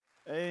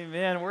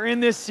Amen. We're in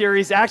this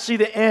series, actually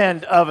the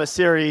end of a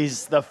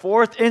series, the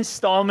fourth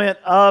installment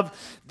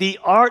of The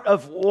Art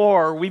of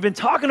War. We've been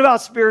talking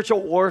about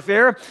spiritual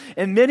warfare,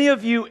 and many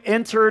of you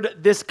entered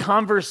this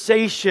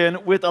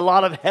conversation with a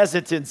lot of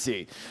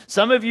hesitancy.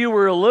 Some of you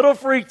were a little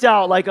freaked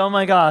out, like, oh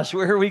my gosh,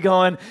 where are we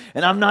going?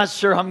 And I'm not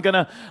sure I'm going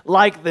to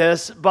like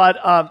this, but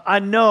I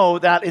know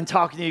that in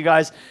talking to you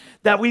guys,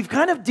 that we've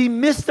kind of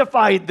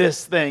demystified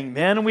this thing,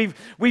 man. And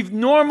we've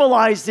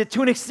normalized it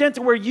to an extent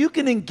to where you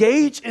can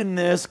engage in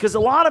this, because a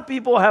lot of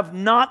people have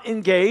not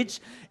engaged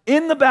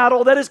in the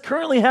battle that is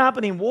currently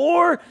happening.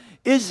 War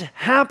is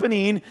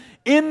happening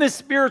in the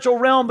spiritual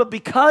realm, but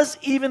because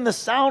even the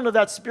sound of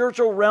that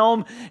spiritual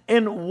realm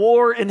and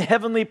war in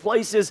heavenly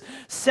places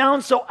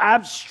sounds so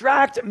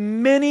abstract,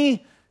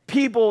 many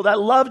people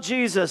that love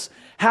Jesus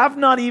have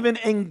not even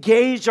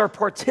engaged or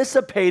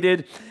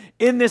participated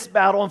in this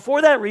battle. And for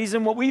that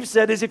reason, what we've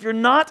said is if you're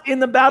not in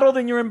the battle,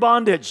 then you're in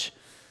bondage.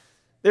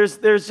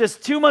 There's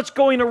just too much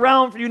going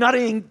around for you not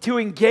to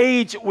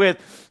engage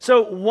with.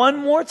 So one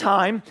more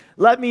time,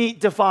 let me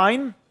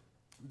define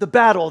the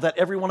battle that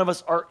every one of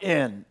us are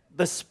in,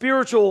 the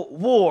spiritual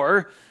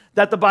war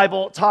that the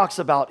Bible talks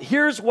about.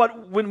 Here's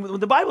what,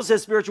 when the Bible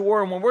says spiritual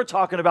war and when we're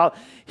talking about,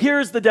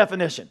 here's the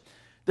definition.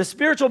 The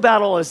spiritual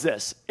battle is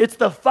this. It's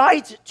the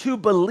fight to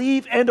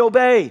believe and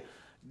obey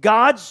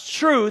God's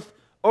truth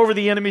over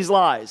the enemy's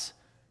lies.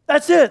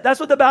 That's it. That's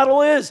what the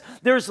battle is.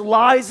 There's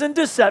lies and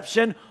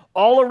deception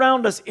all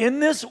around us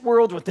in this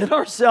world, within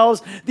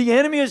ourselves. The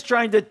enemy is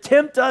trying to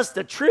tempt us,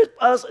 to trip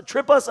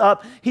us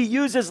up. He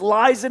uses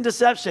lies and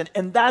deception,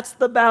 and that's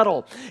the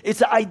battle. It's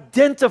to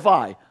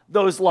identify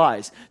those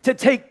lies, to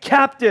take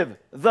captive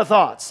the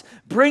thoughts,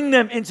 bring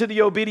them into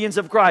the obedience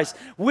of Christ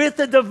with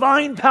the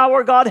divine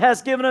power God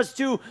has given us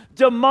to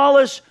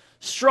demolish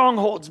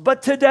strongholds.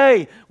 But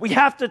today, we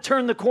have to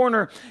turn the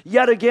corner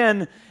yet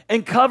again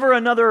and cover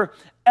another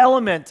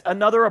element,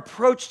 another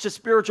approach to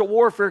spiritual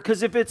warfare,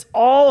 because if it's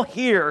all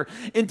here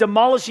in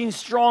demolishing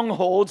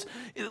strongholds,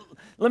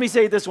 let me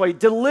say it this way,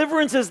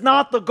 deliverance is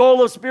not the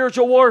goal of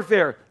spiritual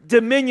warfare,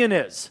 dominion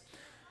is.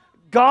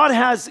 God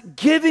has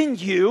given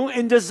you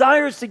and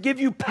desires to give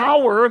you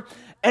power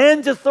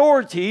and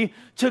authority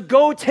to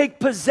go take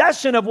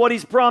possession of what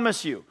He's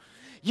promised you.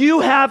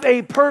 You have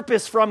a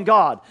purpose from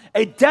God,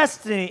 a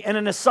destiny and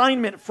an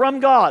assignment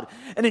from God.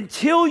 And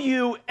until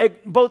you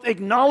both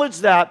acknowledge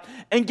that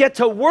and get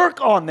to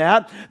work on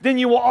that, then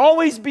you will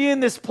always be in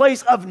this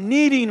place of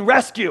needing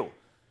rescue,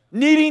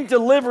 needing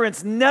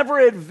deliverance, never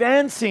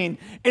advancing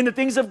in the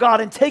things of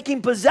God and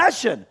taking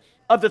possession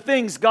of the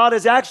things God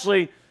has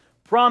actually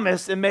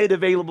promised and made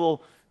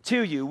available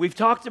to you. We've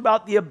talked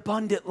about the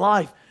abundant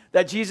life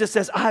that Jesus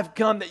says, I've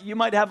come that you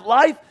might have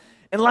life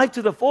and life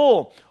to the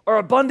full, or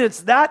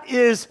abundance. That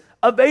is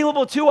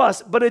available to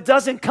us, but it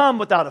doesn't come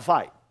without a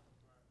fight.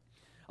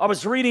 I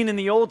was reading in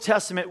the Old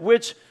Testament,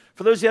 which,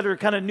 for those that are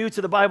kind of new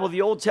to the Bible,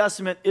 the Old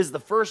Testament is the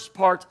first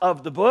part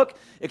of the book,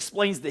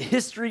 explains the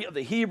history of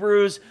the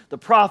Hebrews, the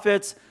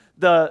prophets,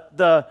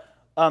 the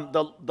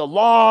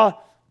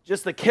law,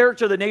 just the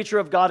character, the nature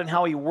of God, and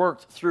how He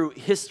worked through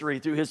history,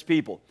 through His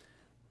people.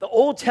 The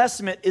Old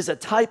Testament is a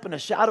type and a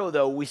shadow,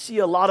 though. We see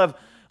a lot of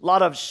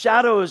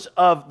shadows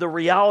of the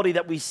reality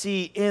that we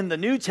see in the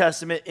New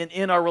Testament and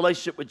in our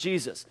relationship with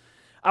Jesus.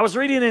 I was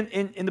reading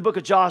in the book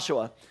of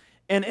Joshua,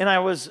 and I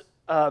was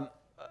the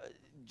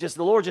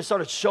Lord just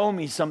started showing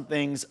me some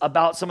things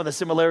about some of the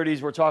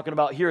similarities we're talking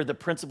about here, the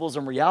principles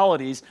and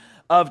realities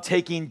of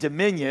taking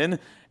dominion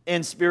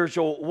in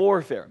spiritual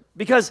warfare.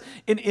 Because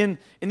in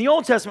the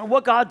Old Testament,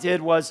 what God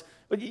did was,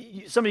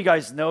 some of you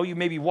guys know, you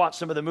maybe watched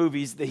some of the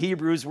movies, the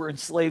Hebrews were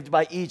enslaved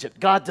by Egypt.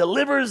 God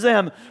delivers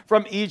them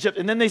from Egypt,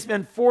 and then they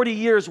spend 40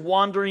 years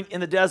wandering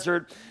in the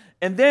desert,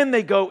 and then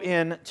they go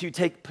in to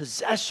take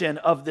possession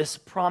of this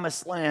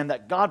promised land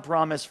that God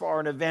promised far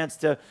in advance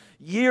to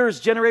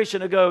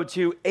generation ago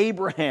to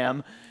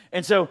Abraham.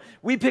 And so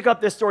we pick up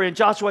this story in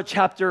Joshua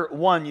chapter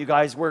 1, you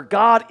guys, where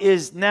God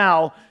is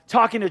now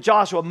talking to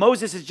Joshua.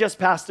 Moses has just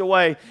passed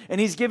away,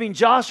 and He's giving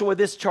Joshua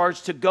this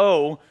charge to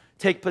go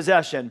take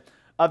possession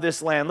of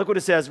this land. Look what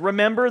it says.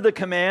 Remember the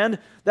command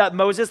that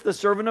Moses, the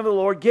servant of the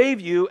Lord,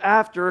 gave you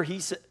after he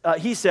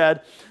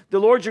said, the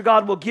Lord your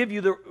God will give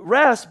you the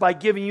rest by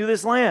giving you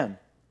this land.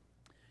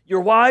 Your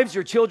wives,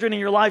 your children, and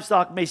your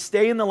livestock may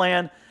stay in the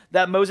land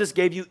that Moses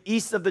gave you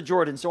east of the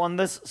Jordan. So on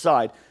this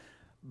side.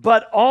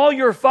 But all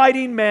your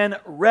fighting men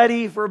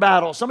ready for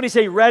battle. Somebody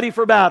say ready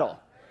for battle.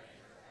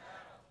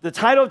 The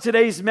title of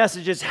today's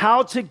message is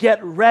how to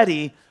get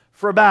ready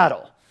for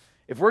battle.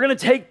 If we're going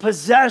to take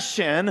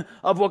possession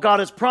of what God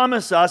has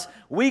promised us,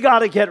 we got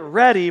to get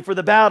ready for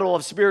the battle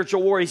of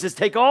spiritual war. He says,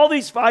 take all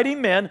these fighting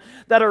men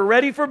that are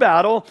ready for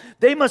battle.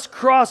 They must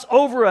cross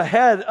over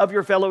ahead of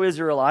your fellow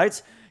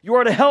Israelites. You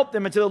are to help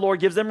them until the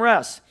Lord gives them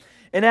rest.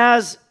 And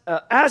as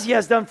He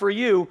has done for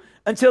you,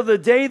 until the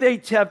day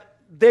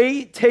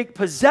they take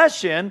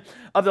possession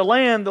of the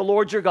land the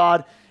Lord your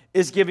God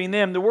is giving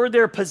them. The word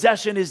there,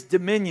 possession, is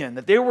dominion.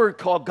 That they were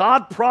called,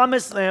 God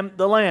promised them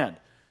the land.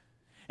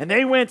 And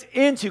they went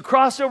into,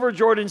 crossed over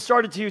Jordan,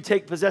 started to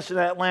take possession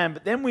of that land.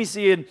 But then we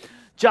see in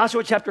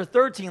Joshua chapter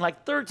 13,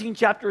 like 13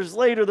 chapters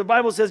later, the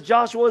Bible says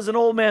Joshua is an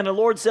old man. The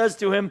Lord says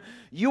to him,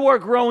 you are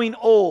growing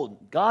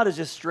old. God is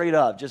just straight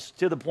up, just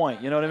to the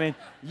point. You know what I mean?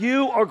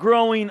 You are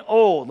growing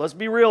old. Let's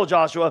be real,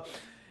 Joshua.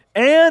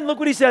 And look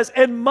what he says,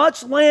 and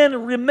much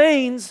land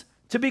remains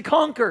to be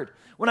conquered.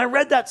 When I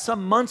read that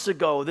some months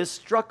ago, this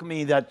struck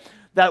me that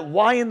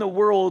why in the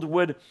world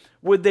would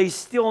they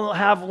still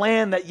have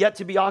land that yet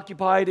to be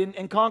occupied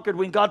and conquered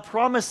when God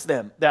promised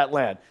them that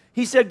land?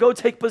 He said, go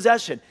take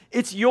possession.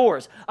 It's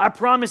yours. I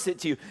promise it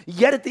to you.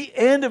 Yet at the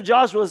end of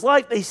Joshua's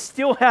life, they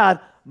still had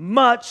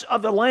much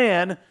of the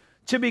land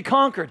to be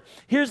conquered.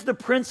 Here's the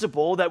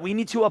principle that we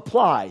need to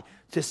apply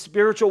to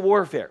spiritual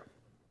warfare.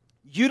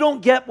 You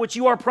don't get what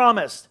you are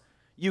promised.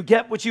 You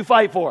get what you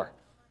fight for.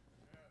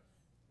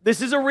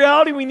 This is a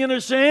reality we need to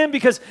understand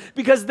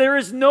because there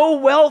is no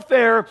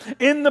welfare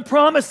in the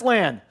promised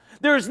land.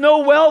 There is no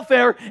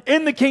welfare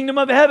in the kingdom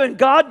of heaven.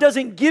 God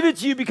doesn't give it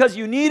to you because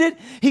you need it.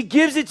 He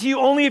gives it to you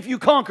only if you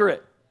conquer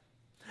it.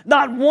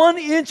 Not 1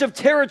 inch of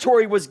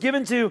territory was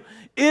given to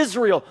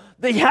Israel.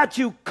 They had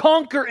to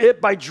conquer it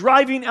by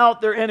driving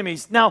out their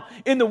enemies. Now,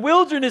 in the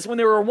wilderness, when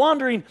they were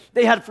wandering,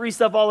 they had free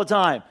stuff all the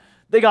time.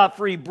 They got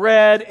free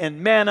bread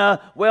and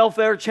manna,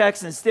 welfare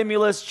checks and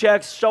stimulus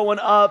checks showing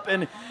up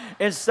and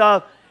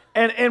stuff.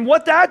 And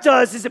what that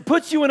does is it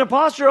puts you in a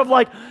posture of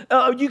like,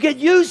 you get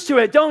used to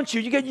it, don't you?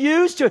 You get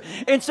used to it.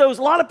 And so a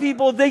lot of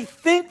people, they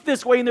think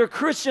this way in their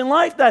Christian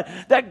life,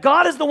 that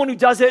God is the one who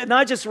does it and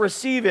I just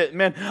receive it.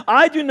 Man,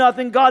 I do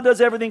nothing, God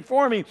does everything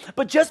for me.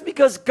 But just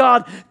because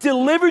God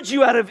delivered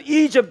you out of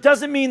Egypt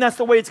doesn't mean that's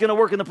the way it's going to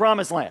work in the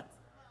promised land.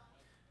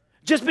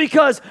 Just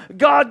because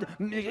God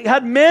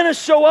had manna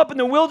show up in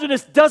the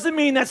wilderness doesn't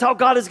mean that's how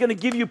God is going to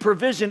give you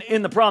provision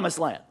in the promised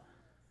land.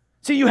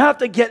 So you have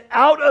to get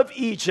out of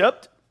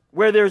Egypt,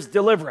 where there's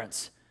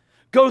deliverance.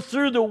 Go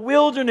through the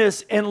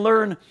wilderness and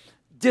learn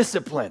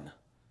discipline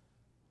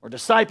or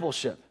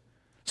discipleship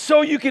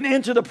so you can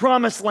enter the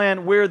promised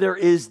land where there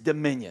is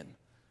dominion.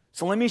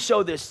 So let me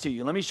show this to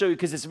you. Let me show you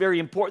because it's very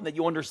important that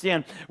you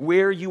understand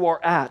where you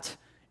are at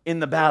in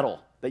the battle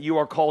that you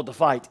are called to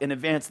fight and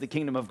advance the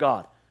kingdom of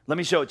God. Let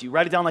me show it to you.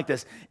 Write it down like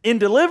this. In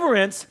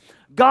deliverance,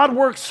 God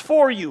works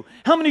for you.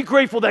 How many are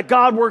grateful that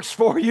God works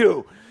for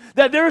you?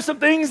 That there are some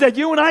things that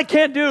you and I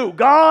can't do.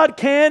 God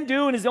can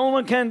do and He's the only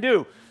one can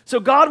do. So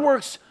God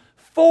works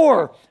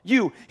for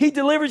you. He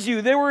delivers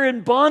you. They were in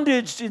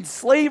bondage, in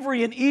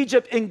slavery in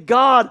Egypt, and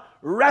God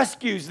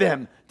rescues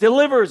them,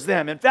 delivers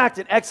them. In fact,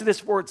 in Exodus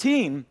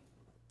 14,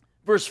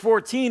 verse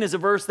 14 is a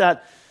verse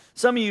that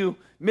some of you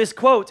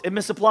misquote and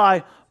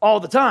misapply all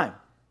the time.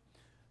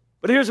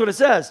 But here's what it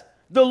says.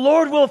 The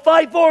Lord will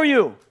fight for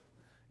you.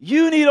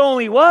 You need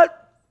only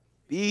what?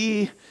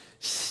 Be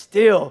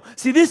still.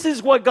 See, this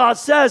is what God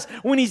says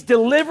when He's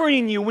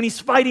delivering you, when He's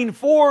fighting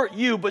for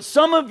you. But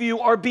some of you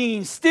are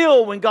being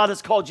still when God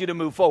has called you to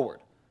move forward.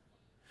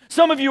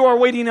 Some of you are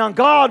waiting on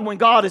God when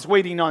God is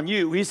waiting on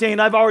you. He's saying,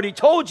 I've already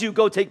told you,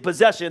 go take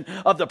possession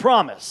of the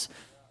promise.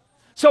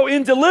 So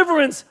in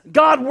deliverance,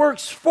 God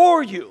works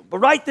for you. But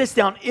write this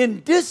down. In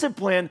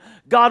discipline,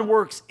 God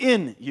works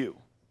in you.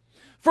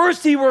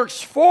 First, He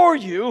works for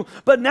you,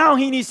 but now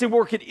He needs to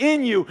work it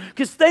in you.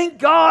 Because thank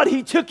God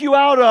He took you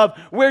out of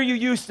where you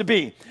used to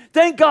be.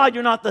 Thank God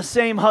you're not the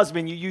same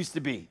husband you used to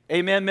be.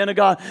 Amen, men of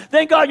God.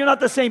 Thank God you're not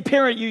the same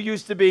parent you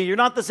used to be. You're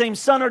not the same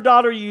son or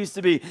daughter you used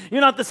to be.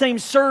 You're not the same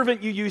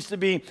servant you used to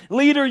be,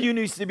 leader you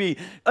used to be,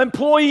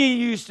 employee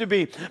you used to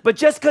be. But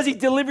just because He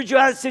delivered you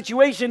out of a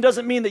situation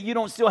doesn't mean that you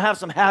don't still have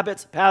some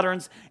habits,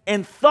 patterns,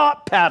 and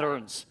thought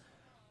patterns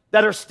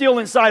that are still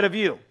inside of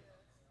you.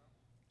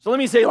 So let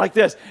me say it like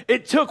this.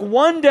 It took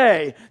 1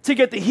 day to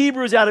get the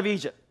Hebrews out of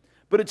Egypt,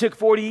 but it took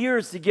 40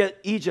 years to get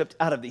Egypt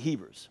out of the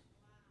Hebrews.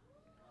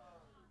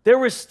 There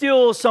was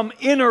still some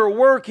inner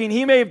working.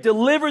 He may have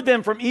delivered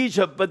them from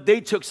Egypt, but they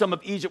took some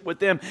of Egypt with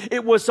them.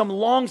 It was some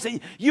long...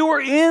 You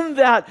were in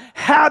that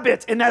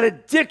habit and that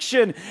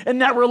addiction and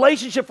that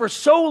relationship for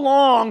so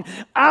long.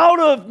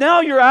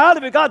 Now you're out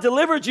of it. God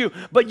delivered you,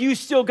 but you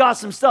still got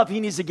some stuff He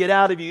needs to get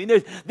out of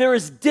you. There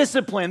is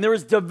discipline. There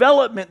is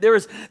development. There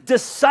is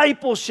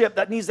discipleship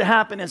that needs to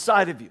happen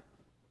inside of you.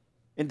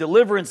 In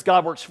deliverance,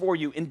 God works for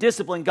you. In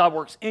discipline, God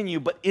works in you.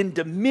 But in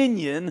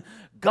dominion,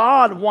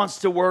 God wants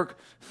to work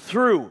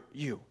through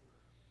you.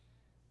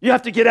 You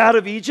have to get out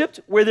of Egypt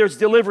where there's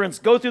deliverance.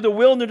 Go through the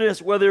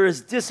wilderness where there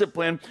is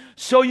discipline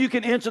so you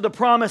can enter the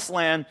promised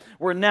land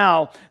where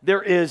now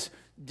there is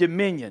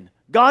dominion.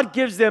 God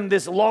gives them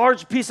this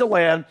large piece of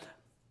land,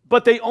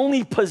 but they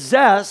only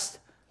possessed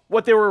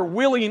what they were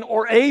willing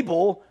or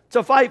able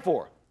to fight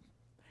for.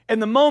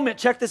 And the moment,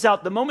 check this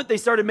out, the moment they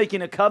started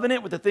making a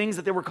covenant with the things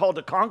that they were called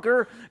to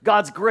conquer,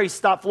 God's grace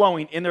stopped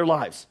flowing in their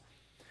lives.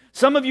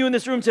 Some of you in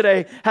this room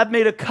today have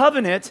made a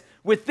covenant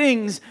with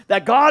things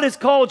that God has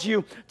called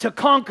you to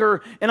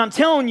conquer, and I'm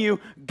telling you,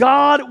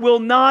 God will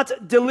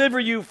not deliver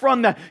you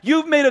from that.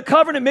 You've made a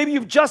covenant, maybe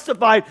you've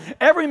justified.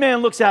 Every man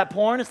looks at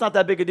porn. It's not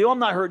that big a deal. I'm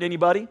not hurting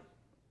anybody.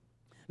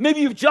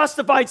 Maybe you've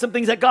justified some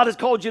things that God has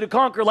called you to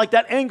conquer, like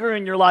that anger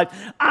in your life.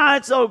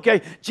 It's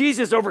okay.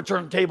 Jesus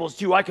overturned tables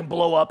too. I can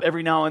blow up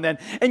every now and then.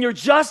 And you're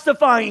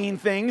justifying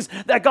things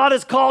that God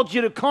has called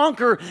you to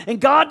conquer, and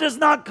God does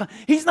not,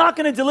 He's not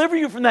going to deliver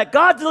you from that.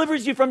 God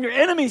delivers you from your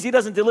enemies. He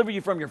doesn't deliver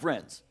you from your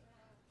friends.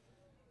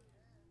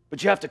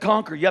 But you have to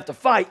conquer, you have to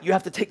fight, you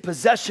have to take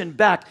possession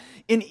back.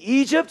 In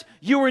Egypt,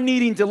 you were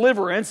needing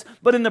deliverance,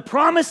 but in the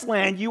promised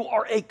land, you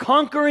are a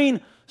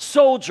conquering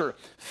soldier,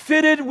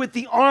 fitted with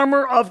the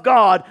armor of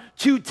God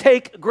to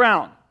take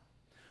ground.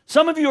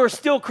 Some of you are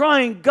still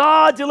crying,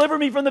 God, deliver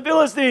me from the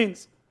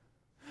Philistines.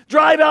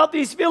 Drive out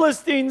these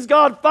Philistines,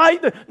 God,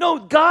 fight them. No,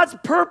 God's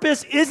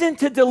purpose isn't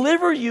to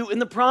deliver you in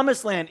the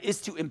promised land,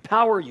 it's to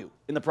empower you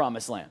in the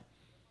promised land.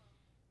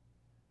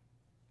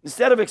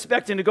 Instead of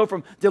expecting to go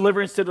from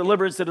deliverance to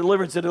deliverance to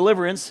deliverance to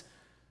deliverance,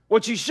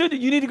 what you should do,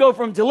 you need to go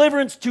from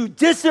deliverance to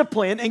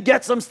discipline and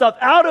get some stuff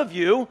out of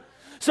you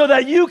so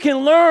that you can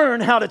learn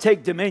how to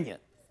take dominion.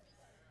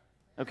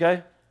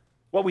 Okay?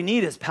 What we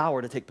need is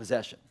power to take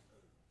possession.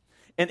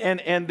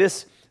 And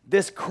this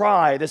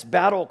cry, this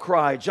battle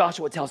cry,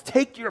 Joshua tells,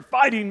 take your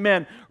fighting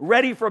men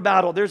ready for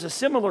battle. There's a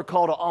similar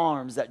call to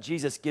arms that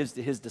Jesus gives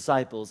to his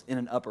disciples in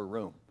an upper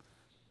room.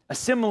 A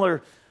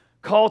similar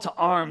call to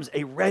arms,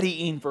 a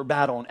readying for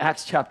battle. In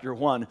Acts chapter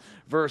 1,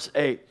 verse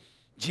 8,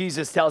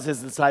 Jesus tells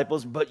his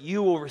disciples, but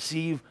you will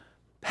receive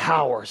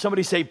power.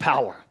 Somebody say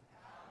power.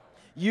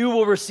 You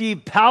will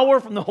receive power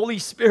from the Holy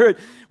Spirit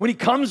when he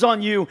comes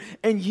on you,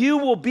 and you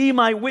will be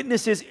my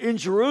witnesses in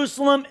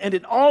Jerusalem and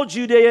in all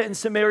Judea and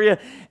Samaria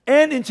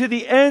and into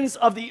the ends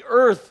of the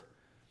earth.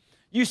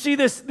 You see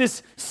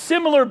this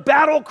similar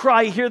battle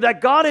cry here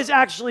that God is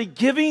actually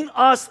giving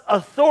us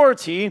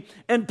authority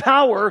and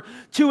power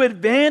to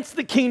advance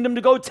the kingdom,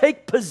 to go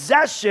take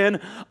possession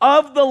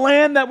of the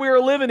land that we are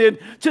living in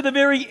to the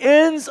very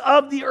ends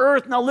of the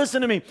earth. Now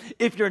listen to me.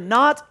 If you're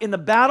not in the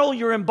battle,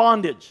 you're in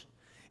bondage.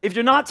 If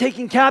you're not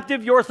taking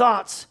captive your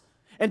thoughts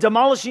and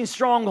demolishing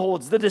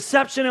strongholds, the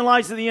deception and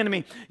lies of the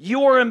enemy,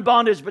 you are in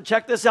bondage. But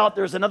check this out.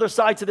 There's another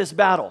side to this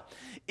battle.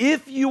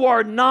 If you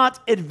are not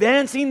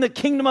advancing the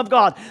kingdom of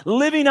God,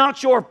 living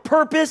out your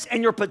purpose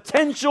and your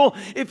potential,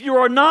 if you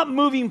are not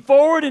moving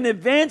forward and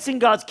advancing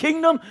God's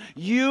kingdom,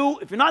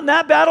 if you're not in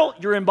that battle,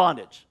 you're in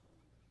bondage.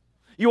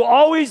 You'll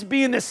always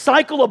be in this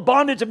cycle of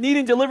bondage of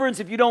needing deliverance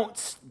if you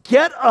don't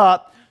get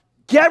up,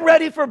 get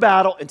ready for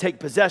battle, and take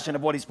possession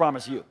of what he's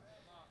promised you.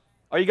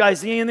 Are you guys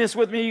seeing this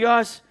with me, you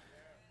guys?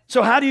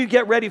 So how do you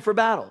get ready for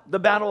battle? The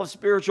battle of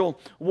spiritual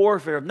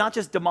warfare, of not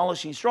just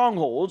demolishing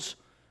strongholds,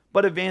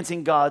 but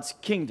advancing God's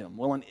kingdom.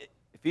 Well, in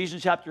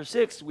Ephesians chapter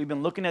 6, we've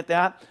been looking at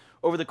that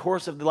over the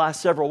course of the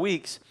last several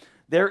weeks.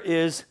 There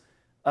is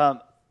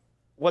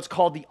what's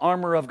called the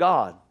armor of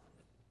God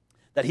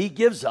that he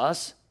gives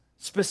us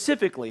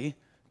specifically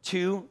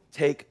to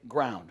take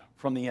ground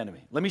from the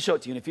enemy. Let me show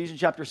it to you in Ephesians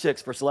chapter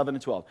 6, verse 11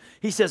 and 12.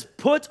 He says,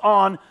 put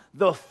on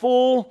the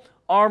full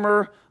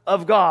armor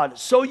of God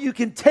so you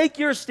can take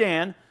your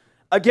stand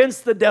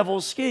against the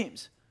devil's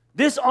schemes.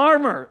 This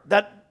armor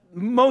that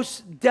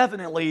most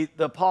definitely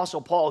the Apostle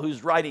Paul,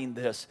 who's writing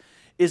this,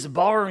 is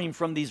borrowing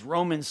from these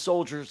Roman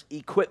soldiers'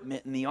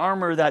 equipment and the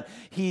armor that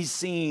he's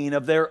seen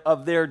of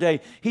their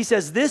day. He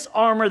says this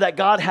armor that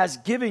God has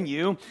given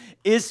you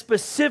is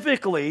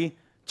specifically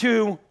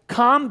to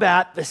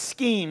combat the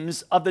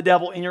schemes of the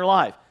devil in your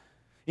life.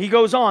 He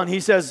goes on,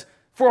 he says,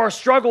 for our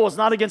struggle is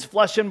not against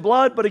flesh and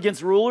blood, but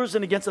against rulers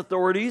and against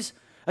authorities,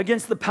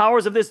 against the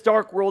powers of this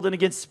dark world and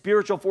against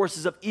spiritual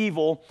forces of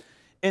evil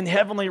in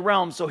heavenly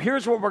realms. So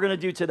here's what we're going to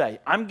do today.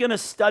 I'm going to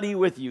study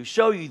with you,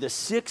 show you the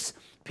 6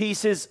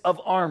 pieces of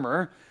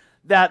armor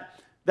that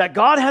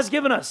God has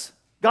given us.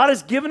 God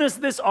has given us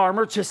this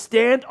armor to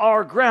stand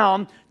our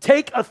ground,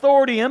 take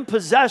authority and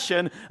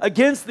possession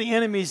against the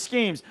enemy's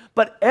schemes.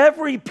 But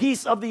every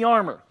piece of the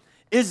armor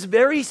is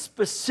very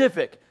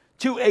specific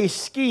to a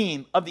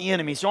scheme of the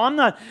enemy.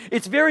 So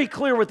it's very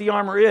clear what the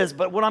armor is,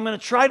 but what I'm going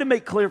to try to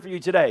make clear for you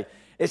today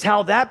is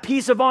how that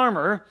piece of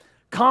armor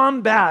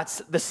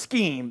combats the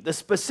scheme, the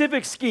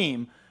specific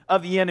scheme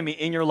of the enemy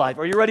in your life.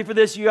 Are you ready for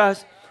this, you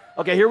guys?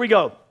 Okay, here we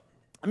go.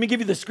 Let me give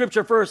you the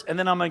scripture first, and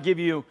then I'm going to give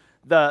you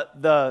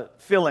the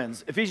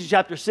fill-ins. Ephesians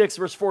chapter 6,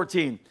 verse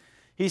 14.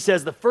 He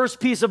says, the first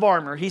piece of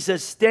armor, he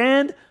says,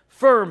 stand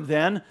firm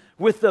then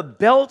with the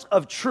belt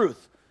of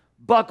truth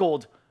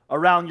buckled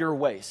around your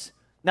waist.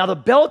 Now, the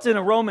belt in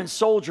a Roman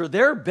soldier,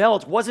 their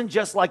belt wasn't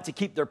just like to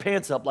keep their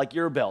pants up like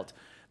your belt.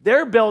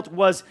 Their belt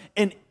was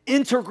an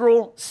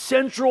integral,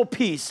 central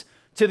piece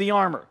to the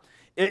armor.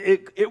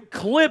 It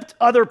clipped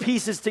other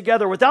pieces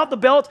together. Without the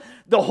belt,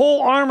 the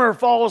whole armor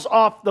falls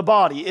off the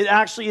body. It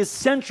actually is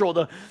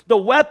central. The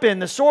weapon,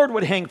 the sword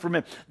would hang from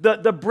it.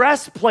 The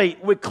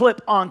breastplate would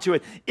clip onto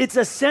it. It's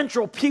a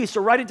central piece.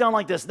 So write it down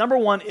like this. Number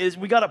 1 is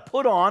we got to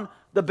put on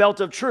the belt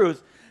of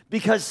truth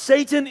because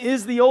Satan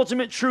is the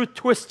ultimate truth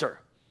twister.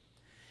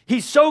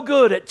 He's so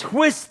good at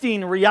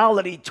twisting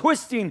reality,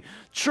 twisting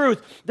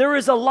truth. There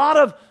is a lot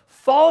of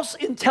false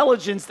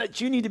intelligence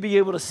that you need to be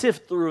able to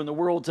sift through in the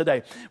world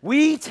today.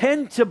 We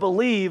tend to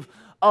believe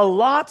a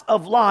lot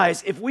of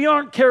lies. If we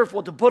aren't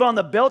careful to put on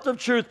the belt of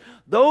truth,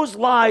 those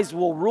lies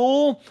will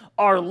rule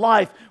our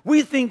life.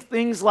 We think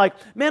things like,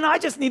 man, I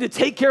just need to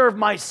take care of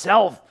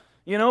myself.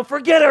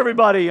 Forget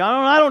everybody.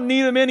 I don't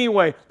need them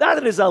anyway.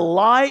 That is a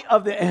lie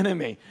of the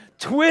enemy.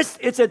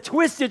 It's a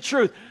twisted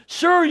truth.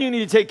 Sure, you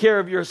need to take care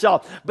of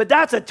yourself, but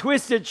that's a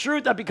twisted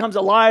truth that becomes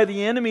a lie of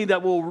the enemy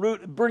that will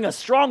bring a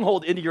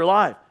stronghold into your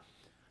life.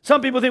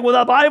 Some people think, well,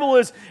 the Bible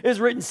is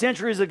written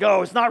centuries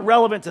ago. It's not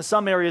relevant to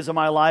some areas of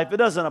my life. It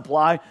doesn't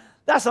apply.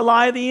 That's a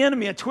lie of the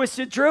enemy, a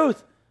twisted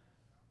truth.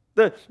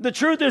 The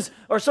truth is,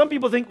 or some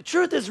people think,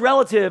 truth is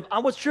relative.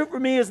 What's true for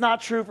me is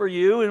not true for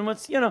you. And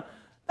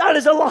that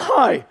is a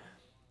lie.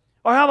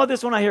 Or how about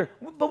this one I hear?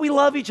 But we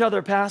love each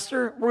other,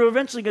 Pastor. We're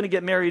eventually going to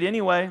get married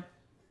anyway.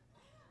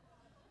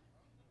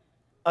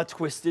 A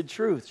twisted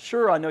truth.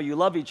 Sure, I know you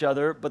love each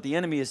other, but the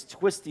enemy is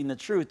twisting the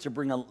truth to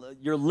bring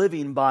you're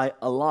living by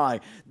a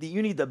lie.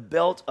 You need the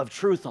belt of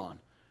truth on.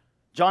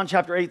 John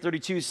chapter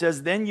 8:32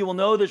 says, then you will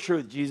know the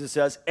truth, Jesus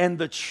says, and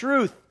the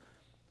truth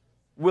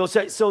will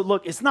set. So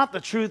look, it's not the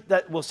truth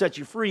that will set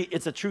you free.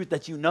 It's the truth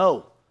that you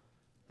know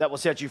that will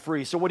set you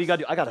free. So what do you got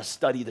to do? I got to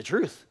study the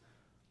truth.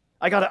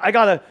 I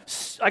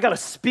gotta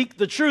speak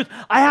the truth.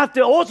 I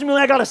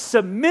got to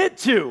submit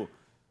to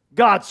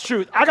God's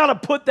truth. I got to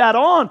put that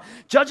on.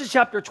 Judges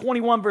chapter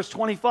 21, verse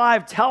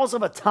 25 tells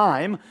of a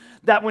time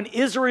that when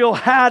Israel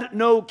had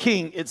no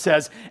king, it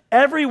says,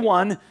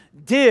 everyone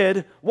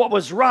did what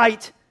was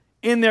right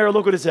in their,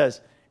 look what it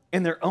says,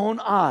 in their own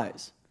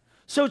eyes.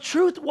 So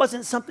truth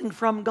wasn't something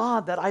from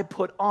God that I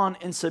put on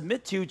and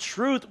submit to.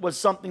 Truth was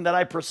something that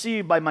I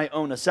perceived by my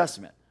own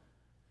assessment.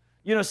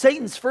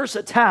 Satan's first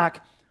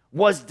attack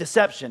was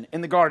deception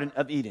in the Garden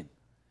of Eden.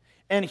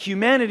 And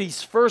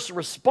humanity's first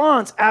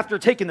response after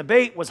taking the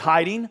bait was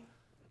hiding,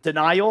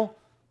 denial,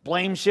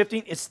 blame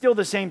shifting. It's still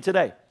the same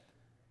today.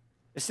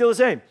 It's still the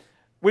same.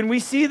 When we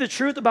see the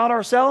truth about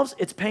ourselves,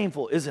 it's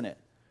painful, isn't it?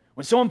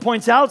 When someone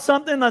points out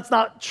something that's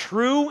not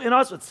true in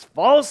us, it's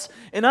false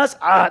in us,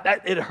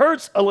 it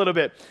hurts a little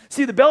bit.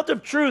 See, the belt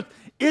of truth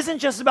isn't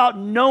just about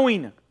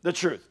knowing the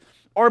truth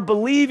or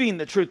believing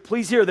the truth.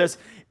 Please hear this.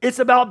 It's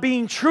about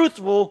being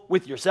truthful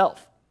with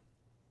yourself.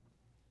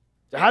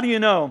 So how do you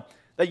know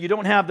that you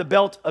don't have the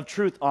belt of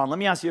truth on? Let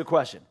me ask you a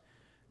question.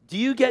 Do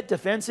you get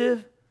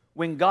defensive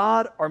when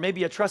God or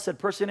maybe a trusted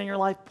person in your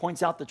life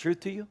points out the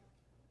truth to you?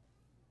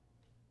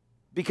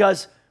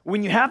 Because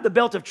when you have the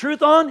belt of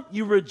truth on,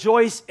 you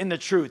rejoice in the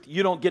truth.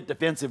 You don't get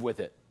defensive with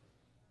it.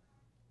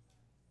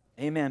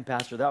 Amen,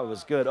 Pastor. That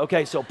was good.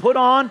 Okay, so put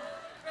on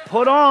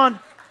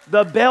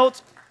the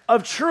belt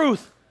of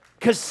truth,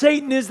 because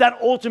Satan is that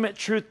ultimate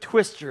truth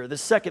twister. The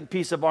second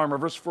piece of armor,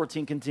 verse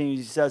 14 continues,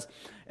 he says,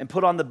 and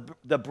put on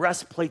the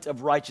breastplate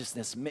of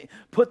righteousness.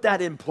 Put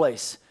that in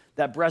place.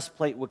 That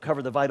breastplate would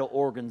cover the vital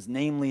organs,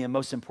 namely and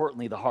most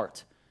importantly, the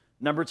heart.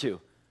 Number 2,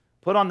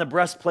 put on the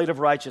breastplate of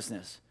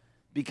righteousness,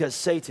 because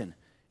Satan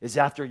is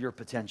after your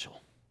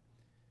potential.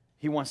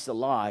 He wants to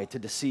lie, to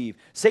deceive.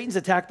 Satan's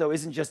attack, though,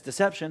 isn't just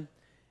deception,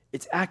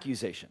 it's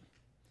accusation.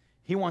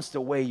 He wants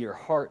to weigh your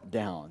heart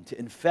down, to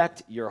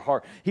infect your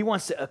heart. He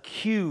wants to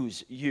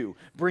accuse you,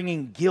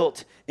 bringing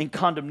guilt and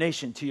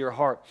condemnation to your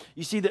heart.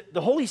 You see,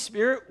 the Holy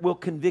Spirit will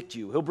convict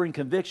you. He'll bring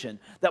conviction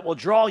that will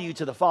draw you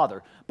to the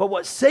Father. But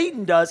what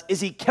Satan does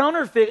is he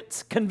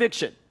counterfeits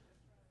conviction.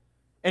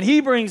 And he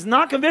brings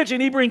not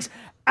conviction, he brings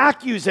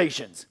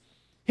accusations.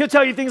 He'll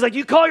tell you things like,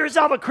 you call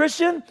yourself a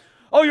Christian?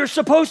 Oh, you're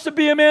supposed to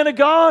be a man of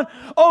God?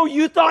 Oh,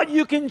 you thought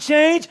you can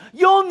change?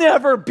 You'll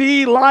never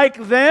be like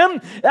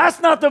them. That's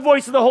not the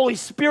voice of the Holy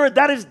Spirit.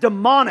 That is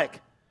demonic.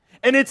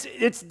 And its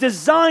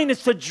design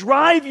is to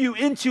drive you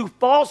into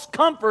false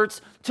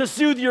comforts to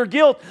soothe your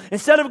guilt.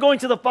 Instead of going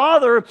to the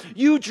Father,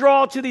 you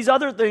draw to these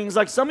other things.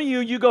 Like some of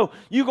you go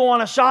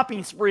on a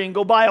shopping spree and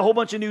go buy a whole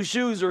bunch of new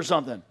shoes or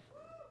something.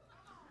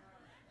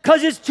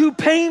 Because it's too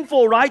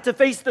painful, right, to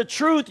face the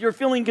truth. You're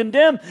feeling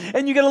condemned,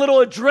 and you get a little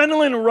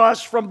adrenaline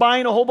rush from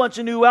buying a whole bunch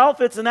of new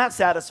outfits, and that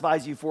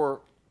satisfies you for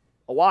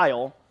a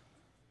while.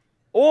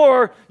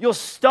 Or you'll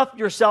stuff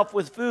yourself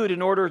with food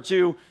in order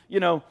to,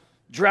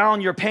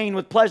 drown your pain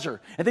with pleasure.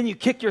 And then you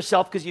kick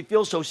yourself because you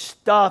feel so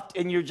stuffed,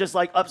 and you're just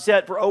like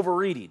upset for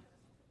overeating.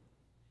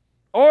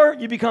 Or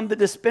you become the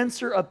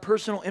dispenser of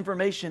personal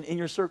information in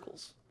your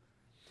circles,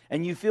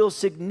 and you feel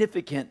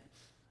significant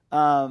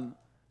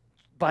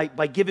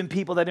by giving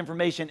people that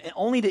information, and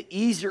only to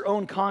ease your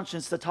own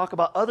conscience to talk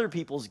about other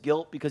people's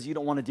guilt because you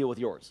don't want to deal with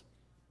yours.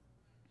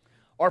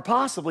 Or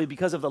possibly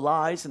because of the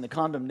lies and the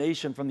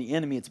condemnation from the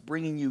enemy, it's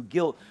bringing you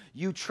guilt.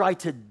 You try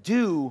to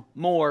do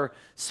more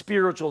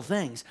spiritual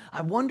things.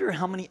 I wonder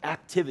how many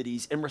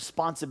activities and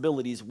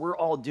responsibilities we're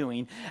all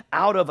doing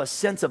out of a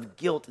sense of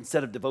guilt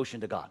instead of devotion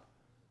to God.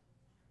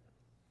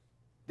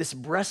 This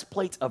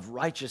breastplate of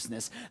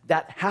righteousness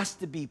that has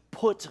to be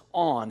put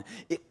on.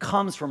 It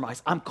comes from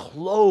Christ. I'm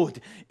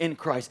clothed in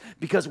Christ.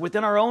 Because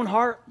within our own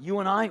heart, you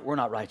and I, we're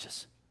not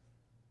righteous.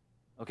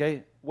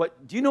 Okay?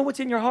 Do you know what's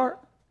in your heart?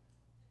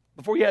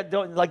 before you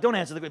don't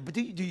answer the question, but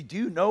do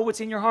you know what's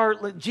in your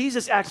heart?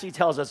 Jesus actually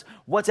tells us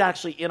what's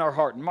actually in our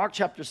heart. In Mark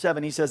chapter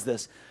 7, he says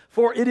this,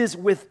 for it is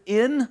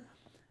within,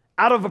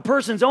 out of a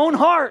person's own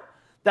heart,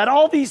 that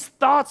all these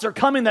thoughts are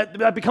coming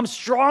that become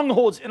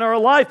strongholds in our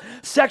life.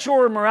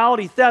 Sexual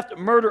immorality, theft,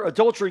 murder,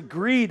 adultery,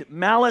 greed,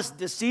 malice,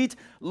 deceit,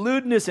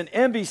 lewdness, and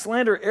envy,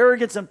 slander,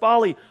 arrogance, and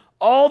folly.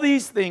 All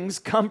these things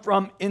come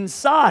from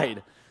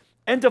inside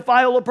and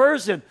defile a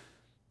person.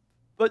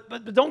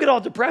 But don't get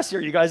all depressed here,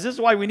 you guys. This is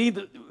why we need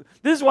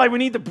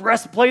the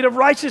breastplate of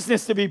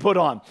righteousness to be put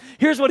on.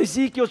 Here's what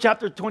Ezekiel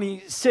chapter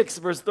 26,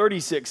 verse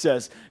 36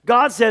 says.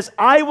 God says,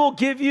 I will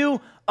give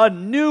you a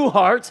new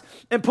heart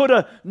and put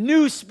a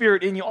new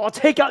spirit in you. I'll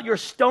take out your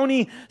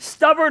stony,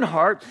 stubborn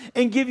heart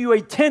and give you a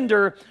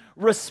tender,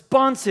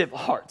 responsive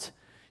heart.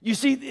 You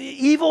see,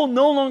 evil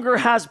no longer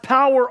has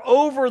power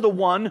over the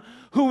one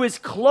who is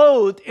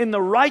clothed in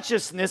the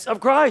righteousness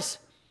of Christ.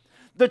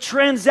 The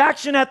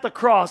transaction at the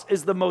cross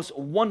is the most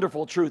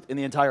wonderful truth in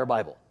the entire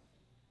Bible.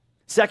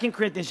 2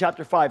 Corinthians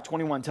chapter 5,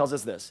 21 tells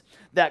us this,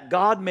 that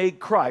God made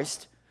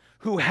Christ,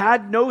 who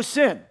had no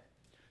sin,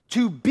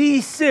 to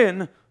be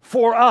sin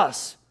for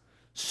us,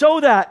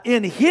 so that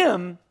in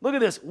him, look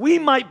at this, we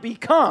might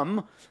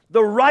become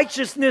the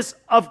righteousness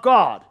of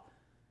God.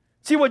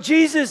 See, what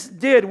Jesus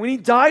did when he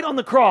died on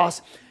the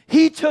cross,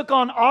 he took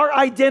on our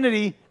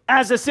identity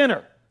as a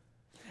sinner.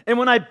 And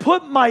when I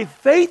put my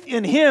faith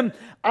in him,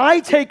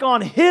 I take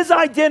on his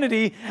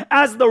identity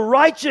as the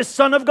righteous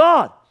Son of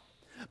God.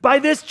 By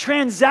this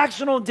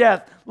transactional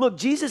death, look,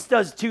 Jesus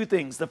does two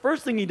things. The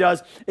first thing he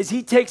does is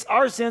he takes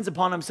our sins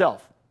upon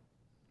himself.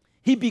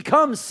 He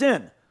becomes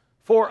sin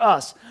for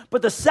us.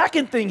 But the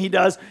second thing he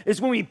does is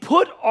when we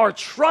put our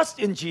trust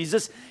in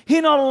Jesus,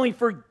 he not only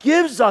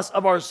forgives us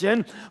of our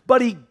sin,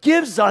 but he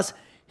gives us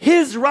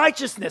his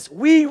righteousness.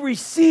 We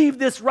receive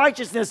this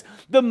righteousness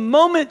the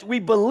moment we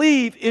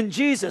believe in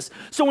Jesus.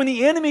 So when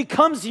the enemy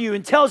comes to you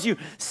and tells you,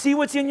 see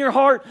what's in your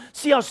heart,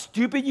 see how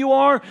stupid you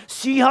are,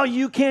 see how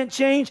you can't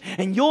change,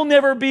 and you'll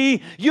never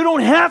be, you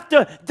don't have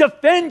to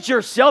defend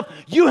yourself.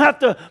 You have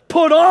to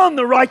put on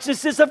the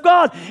righteousness of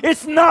God.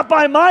 It's not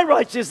by my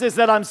righteousness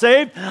that I'm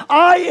saved.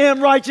 I am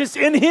righteous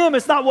in him.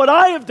 It's not what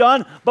I have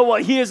done, but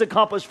what he has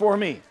accomplished for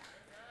me.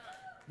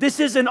 This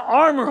is an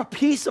armor, a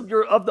piece of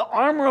the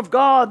armor of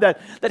God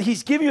that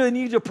he's giving you. You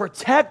need to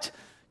protect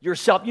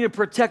yourself. You need to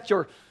protect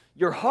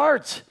your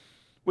heart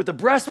with the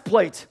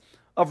breastplate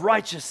of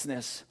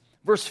righteousness.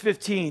 Verse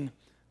 15,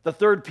 the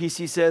third piece,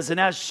 he says, and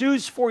as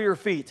shoes for your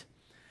feet,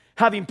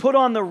 having put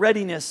on the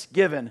readiness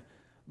given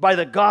by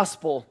the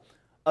gospel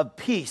of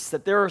peace.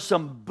 That there are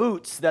some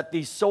boots that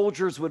these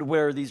soldiers would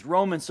wear, these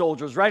Roman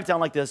soldiers. Write it down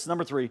like this.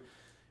 Number 3,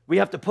 we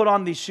have to put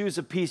on these shoes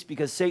of peace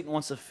because Satan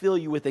wants to fill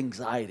you with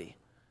anxiety.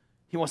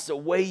 He wants to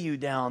weigh you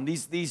down.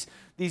 These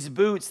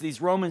boots, these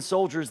Roman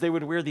soldiers, they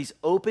would wear these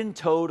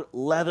open-toed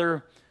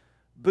leather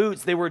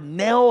boots. They were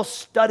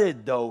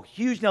nail-studded, though,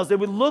 huge nails. They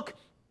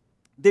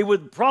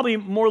would probably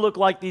more look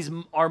like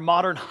our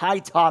modern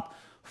high-top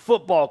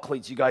football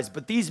cleats, you guys.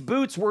 But these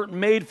boots weren't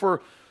made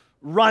for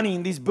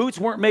running. These boots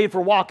weren't made for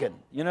walking.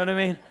 You know what I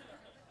mean?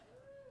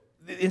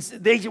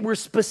 They were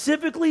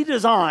specifically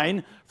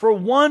designed for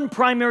one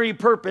primary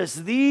purpose.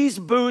 These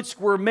boots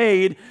were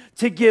made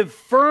to give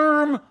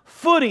firm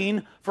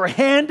footing for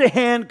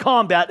hand-to-hand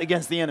combat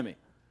against the enemy.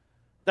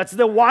 That's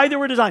why they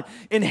were designed.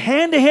 In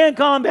hand-to-hand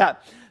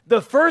combat,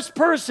 the first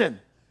person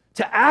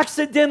to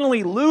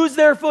accidentally lose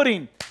their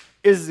footing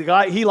is the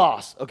guy, he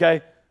lost,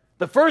 okay?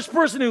 The first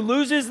person who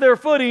loses their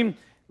footing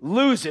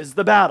loses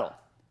the battle.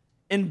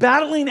 In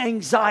battling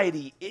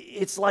anxiety,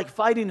 it's like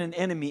fighting an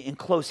enemy in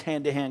close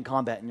hand-to-hand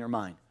combat in your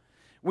mind.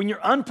 When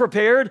you're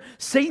unprepared,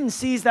 Satan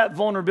sees that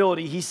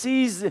vulnerability. He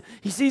sees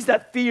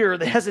that fear,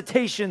 the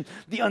hesitation,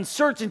 the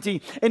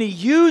uncertainty, and he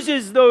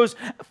uses those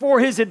for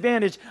his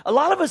advantage. A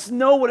lot of us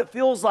know what it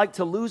feels like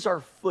to lose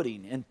our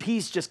footing, and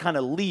peace just kind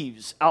of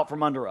leaves out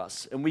from under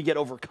us, and we get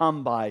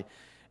overcome by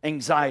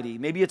anxiety.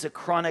 Maybe it's a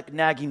chronic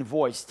nagging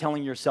voice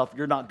telling yourself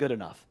you're not good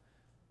enough,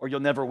 or you'll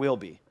never will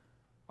be.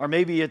 Or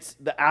maybe it's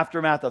the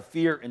aftermath of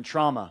fear and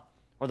trauma,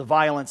 or the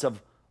violence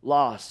of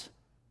loss.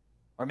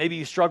 Or maybe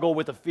you struggle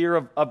with the fear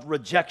of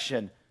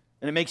rejection,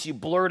 and it makes you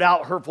blurt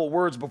out hurtful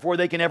words before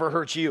they can ever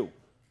hurt you.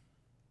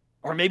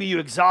 Or maybe you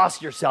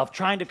exhaust yourself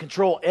trying to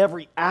control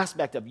every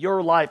aspect of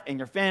your life and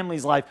your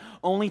family's life,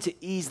 only to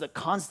ease the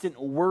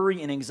constant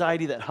worry and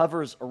anxiety that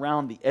hovers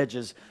around the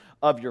edges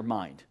of your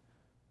mind.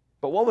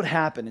 But what would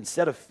happen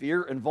instead of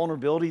fear and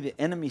vulnerability, the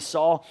enemy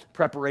saw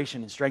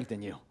preparation and strength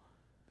in you?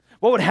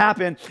 What would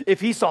happen if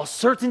he saw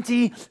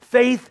certainty,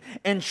 faith,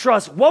 and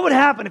trust? What would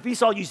happen if he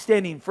saw you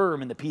standing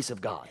firm in the peace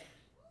of God?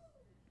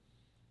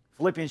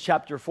 Philippians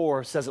chapter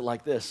 4 says it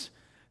like this: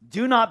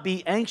 do not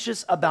be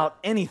anxious about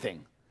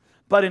anything,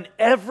 but in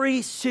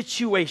every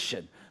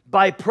situation,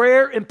 by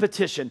prayer and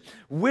petition,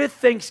 with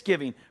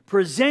thanksgiving,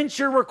 present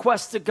your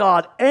requests to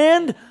God,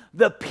 and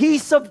the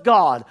peace of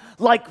God,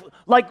 like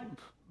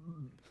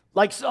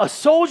a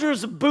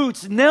soldier's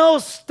boots,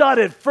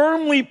 nail-studded,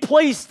 firmly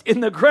placed in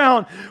the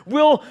ground,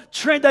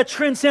 that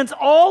transcends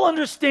all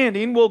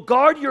understanding, will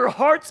guard your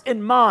hearts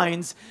and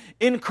minds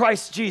in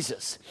Christ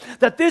Jesus.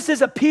 That this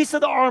is a piece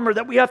of the armor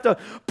that we have to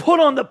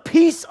put on. The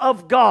peace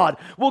of God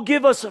will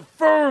give us a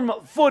firm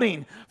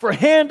footing for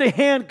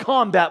hand-to-hand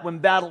combat when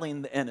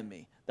battling the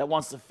enemy that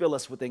wants to fill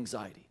us with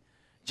anxiety.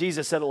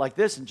 Jesus said it like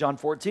this in John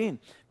 14.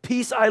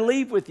 Peace I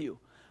leave with you.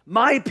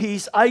 My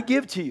peace I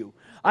give to you.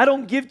 I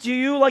don't give to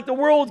you like the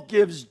world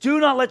gives. Do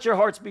not let your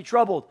hearts be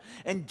troubled,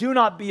 and do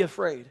not be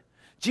afraid.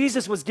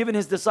 Jesus was giving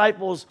his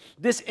disciples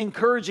this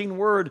encouraging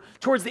word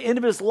towards the end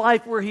of his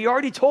life, where he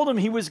already told them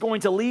he was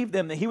going to leave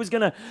them, that he was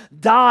going to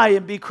die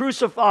and be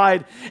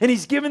crucified. And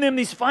he's giving them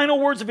these final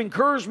words of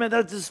encouragement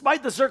that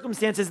despite the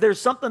circumstances,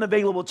 there's something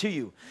available to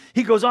you.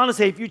 He goes on to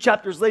say a few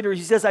chapters later,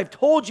 he says, I've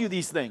told you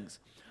these things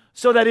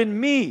so that in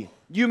me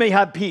you may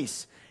have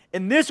peace.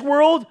 In this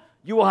world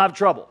you will have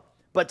trouble,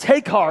 but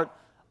take heart,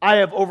 I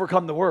have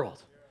overcome the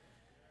world.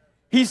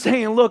 He's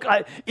saying, look,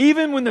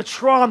 even when the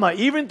trauma,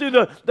 even through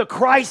the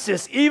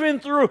crisis, even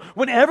through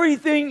when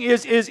everything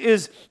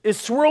is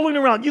swirling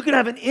around, you can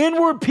have an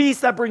inward peace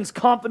that brings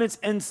confidence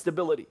and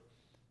stability.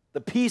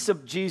 The peace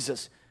of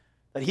Jesus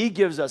that he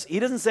gives us. He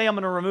doesn't say, I'm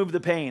going to remove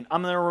the pain.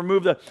 I'm going to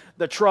remove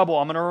the trouble.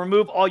 I'm going to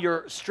remove all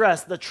your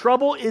stress. The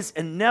trouble is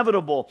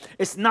inevitable.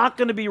 It's not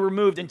going to be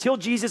removed until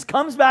Jesus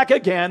comes back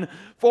again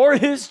for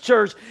his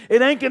church.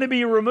 It ain't going to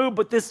be removed,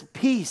 but this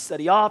peace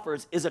that he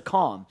offers is a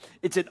calm.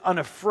 It's an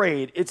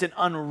unafraid. It's an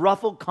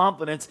unruffled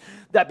confidence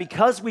that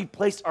because we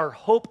placed our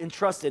hope and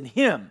trust in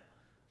him,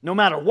 no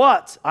matter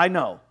what, I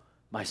know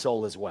my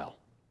soul is well.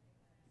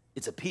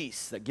 It's a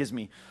peace that gives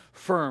me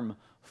firm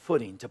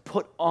footing to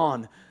put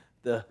on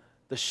the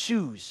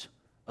shoes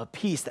of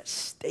peace that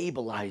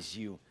stabilize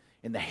you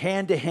in the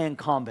hand-to-hand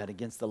combat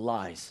against the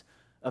lies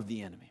of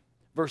the enemy.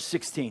 Verse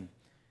 16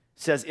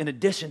 says, in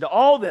addition to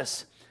all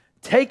this,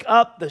 take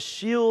up the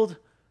shield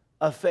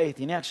of faith.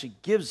 And he actually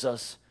gives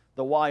us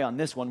the why on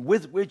this one,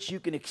 with which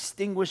you can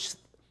extinguish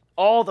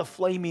all the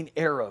flaming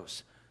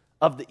arrows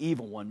of the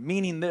evil one.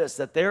 Meaning this,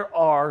 that there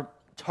are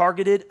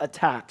targeted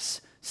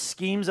attacks,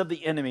 schemes of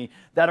the enemy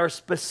that are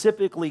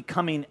specifically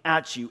coming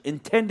at you,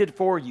 intended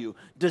for you,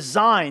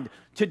 designed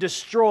to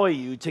destroy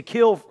you, to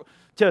kill,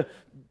 to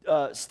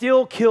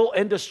steal, kill,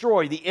 and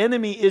destroy. The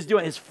enemy is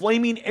doing, his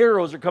flaming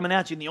arrows are coming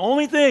at you. And the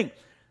only thing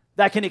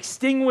that can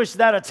extinguish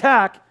that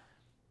attack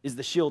is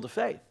the shield of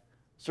faith.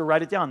 So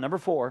write it down. Number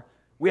 4,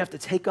 we have to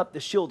take up the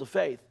shield of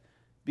faith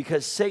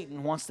because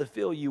Satan wants to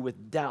fill you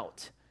with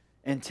doubt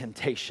and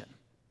temptation.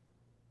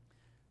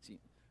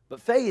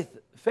 But faith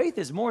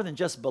is more than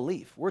just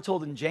belief. We're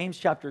told in James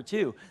chapter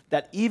 2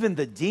 that even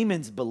the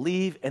demons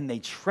believe and they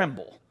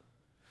tremble.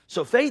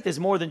 So faith is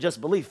more than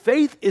just belief.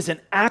 Faith is an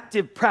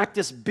active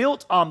practice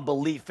built on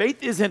belief.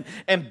 Faith isn't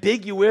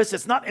ambiguous.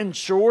 It's not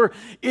unsure.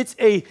 It's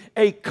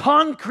a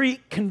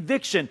concrete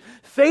conviction.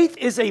 Faith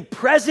is a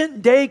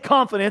present day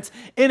confidence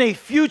in a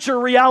future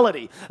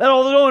reality. That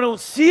although I don't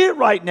see it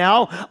right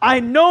now,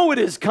 I know it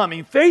is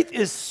coming. Faith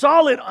is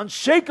solid,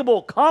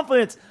 unshakable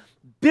confidence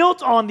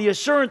built on the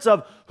assurance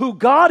of who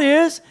God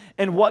is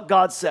and what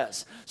God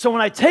says. So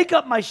when I take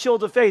up my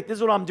shield of faith, this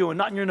is what I'm doing,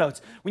 not in your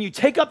notes. When you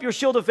take up your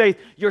shield of faith,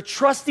 you're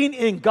trusting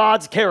in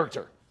God's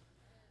character.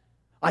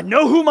 I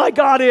know who my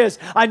God is.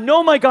 I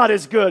know my God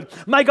is good.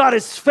 My God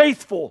is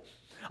faithful.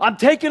 I'm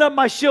taking up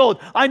my shield.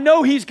 I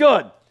know he's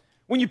good.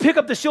 When you pick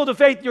up the shield of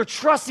faith, you're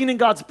trusting in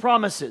God's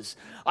promises.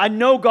 I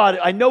know God.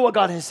 I know what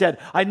God has said.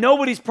 I know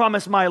what he's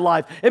promised my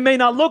life. It may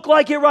not look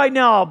like it right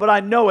now, but I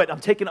know it.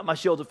 I'm taking up my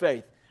shield of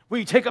faith. When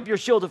you take up your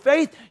shield of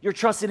faith, you're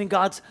trusting in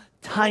God's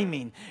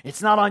timing.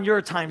 It's not on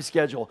your time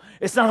schedule.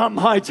 It's not on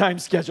my time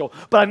schedule.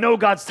 But I know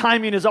God's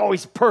timing is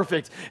always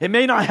perfect. It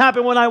may not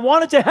happen when I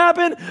want it to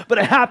happen, but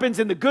it happens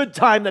in the good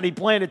time that he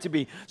planned it to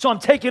be. So I'm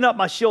taking up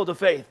my shield of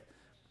faith.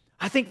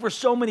 I think for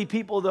so many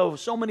people, though,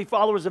 so many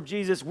followers of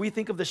Jesus, we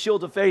think of the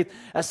shield of faith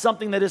as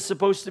something that is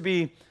supposed to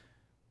be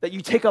that you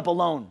take up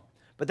alone.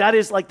 But that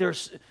is like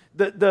there's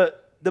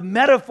the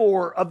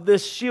metaphor of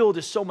this shield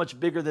is so much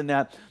bigger than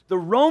that. The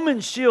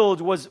Roman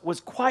shield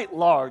was quite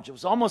large. It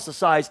was almost the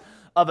size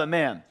of a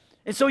man.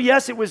 And so,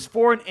 yes, it was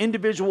for an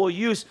individual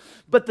use,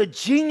 but the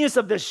genius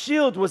of the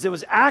shield was it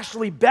was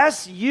actually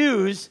best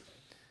used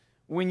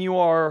when you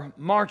are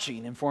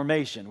marching in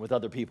formation with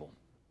other people.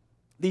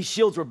 These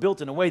shields were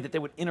built in a way that they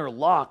would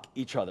interlock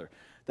each other,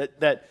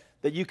 that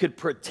you could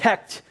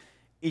protect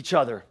each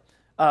other.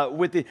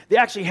 They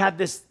actually had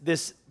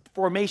this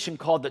formation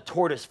called the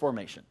tortoise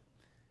formation.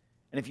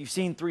 And if you've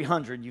seen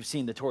 300, you've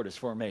seen the tortoise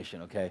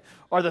formation, okay?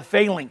 Or the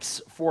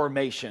phalanx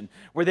formation,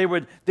 where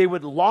they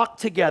would lock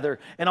together.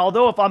 And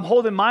although if I'm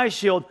holding my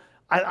shield,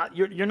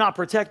 you're not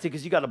protected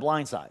because you got a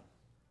blind side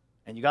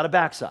and you got a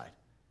backside.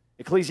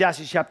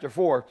 Ecclesiastes chapter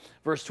 4,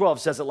 verse 12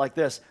 says it like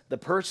this: the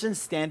person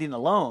standing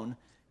alone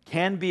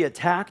can be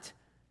attacked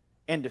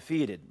and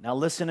defeated. Now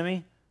listen to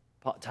me.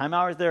 Time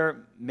out right there.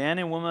 Man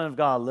and woman of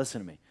God,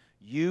 listen to me.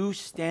 You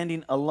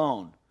standing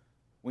alone,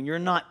 when you're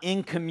not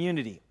in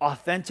community,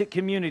 authentic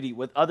community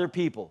with other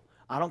people,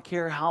 I don't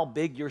care how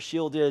big your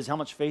shield is, how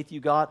much faith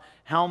you got,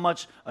 how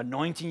much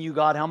anointing you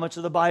got, how much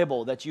of the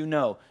Bible that you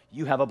know,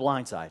 you have a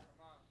blind side.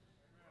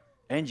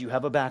 And you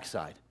have a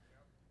backside.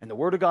 And the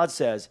Word of God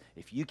says,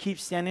 if you keep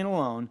standing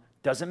alone,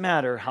 Doesn't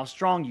matter how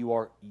strong you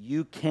are,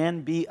 you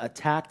can be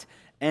attacked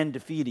and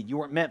defeated. You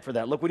weren't meant for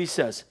that. Look what he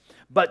says.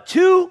 But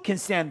two can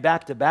stand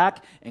back to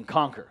back and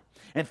conquer.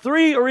 And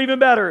three are even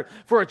better,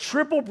 for a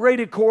triple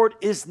braided cord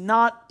is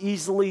not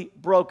easily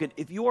broken.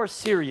 If you are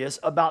serious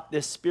about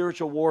this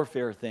spiritual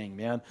warfare thing,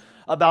 man,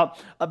 about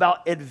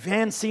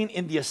advancing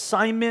in the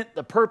assignment,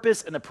 the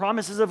purpose, and the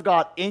promises of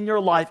God in your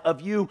life,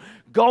 of you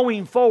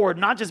going forward,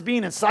 not just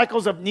being in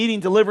cycles of needing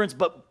deliverance,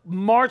 but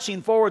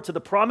marching forward to the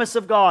promise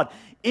of God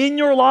in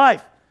your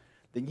life,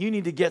 then you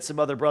need to get some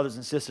other brothers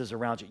and sisters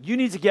around you. You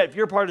need to get, if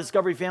you're part of the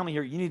Discovery family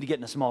here, you need to get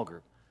in a small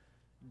group.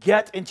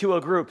 Get into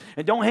a group.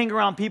 And don't hang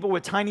around people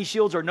with tiny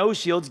shields or no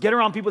shields. Get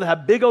around people that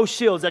have big old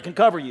shields that can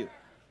cover you.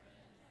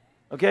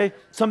 Okay?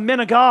 Some men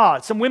of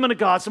God, some women of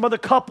God, some other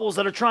couples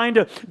that are trying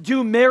to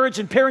do marriage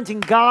and parenting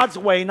God's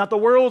way, not the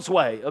world's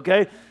way.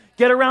 Okay?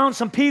 Get around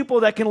some people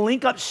that can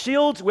link up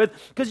shields with,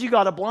 because you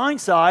got a blind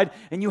side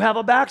and you have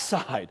a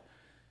backside.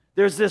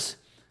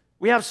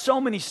 We have so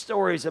many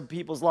stories of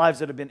people's lives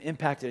that have been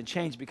impacted and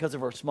changed because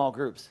of our small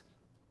groups.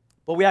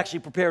 But we actually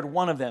prepared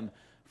one of them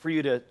for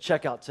you to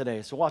check out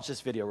today. So watch this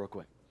video real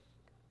quick.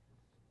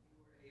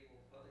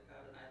 Father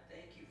God, and I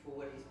thank you for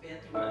what he's been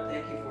through. I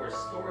thank you for his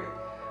story.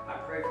 I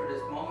pray for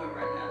this moment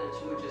right now that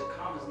you would just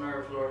calm his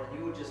nerves, Lord, and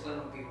you would just let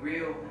him be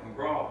real and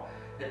raw.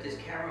 That this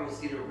camera would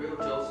see the real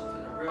Joseph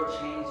and the real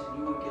change, and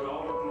you would get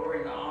all the glory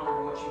and the honor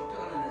of what you've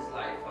done in his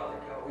life, Father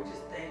God. We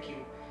just thank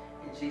you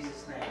in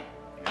Jesus' name.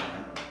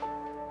 Amen.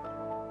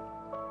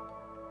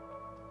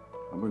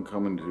 I've been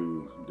coming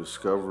to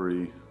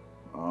Discovery.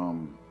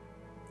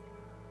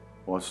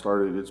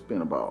 It's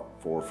been about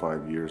 4 or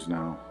 5 years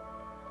now.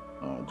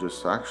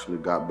 Just actually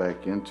got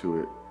back into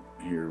it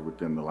here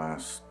within the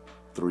last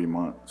 3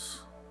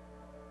 months.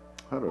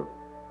 Had a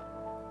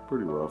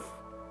pretty rough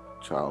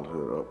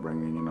childhood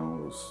upbringing, It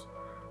was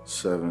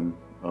 7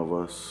 of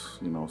us,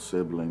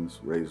 siblings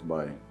raised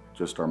by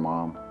just our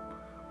mom.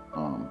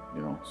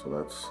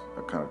 So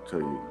I kind of tell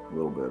you a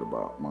little bit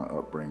about my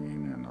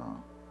upbringing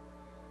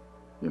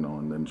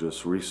and then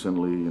just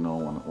recently,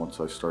 once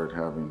I started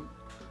having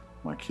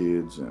my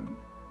kids and,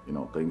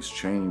 things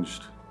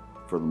changed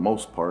for the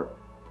most part,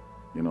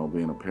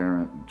 being a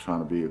parent and trying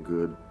to be a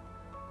good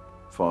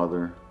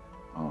father.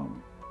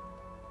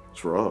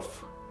 It's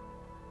rough.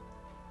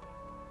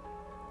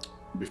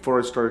 Before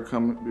I started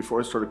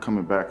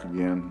coming back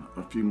again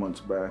a few months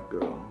back,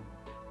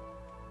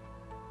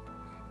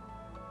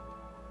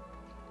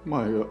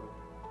 my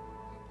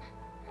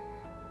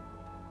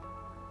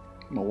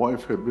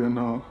wife had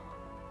been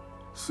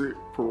sick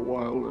for a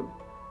while,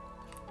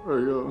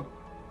 and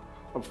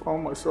I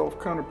found myself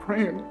kind of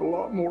praying a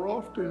lot more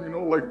often,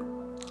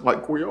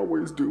 like we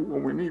always do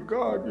when we need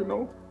God,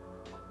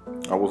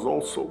 I was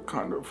also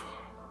kind of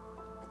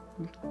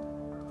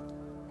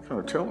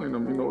telling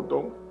him,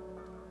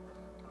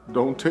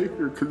 don't take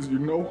her, because you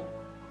know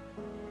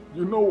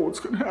what's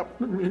gonna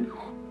happen to me.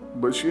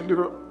 But she ended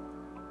up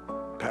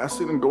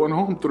passing and going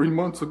home 3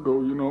 months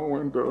ago,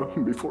 and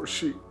before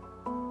she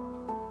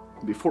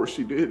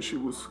did, she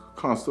was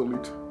constantly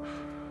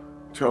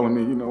telling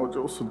me,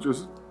 Joseph,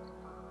 just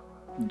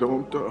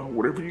don't,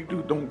 whatever you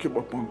do, don't give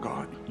up on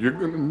God. You're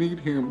gonna need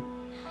him.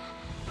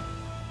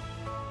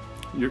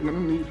 You're gonna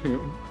need him.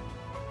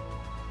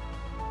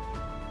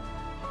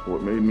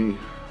 What made me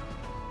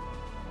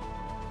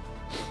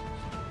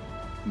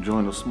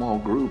join a small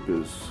group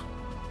is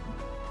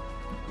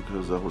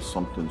because that was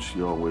something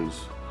she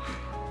always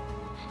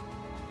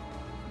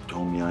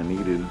told me I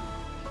needed,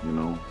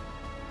 I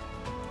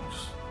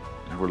just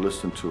never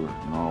listened to her,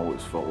 I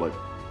always felt like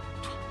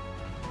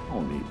I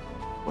don't need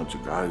a bunch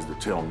of guys to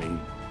tell me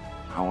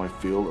how I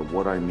feel or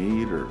what I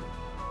need, or,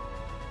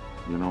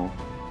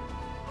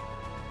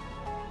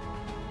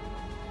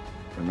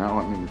 And now,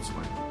 it's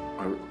like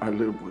I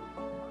live with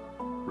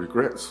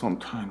regrets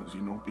sometimes,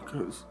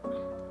 because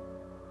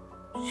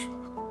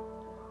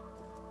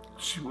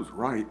she was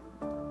right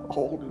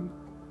all the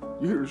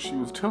years she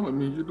was telling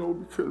me,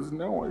 because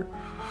now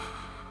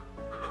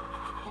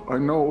I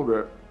know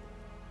that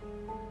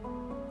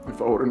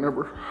if I would have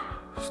never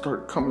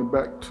started coming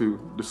back to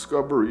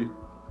Discovery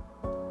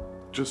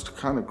just to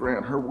kind of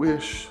grant her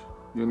wish,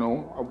 I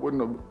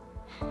wouldn't have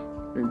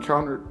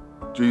encountered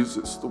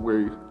Jesus the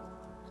way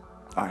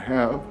I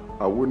have.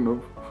 I wouldn't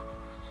have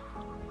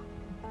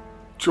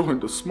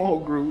joined a small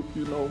group,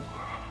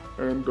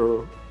 and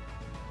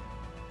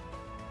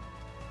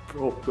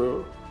felt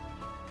the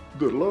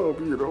love,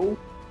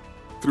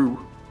 through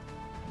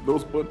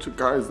those bunch of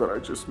guys that I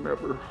just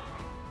never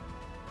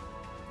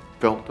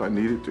felt I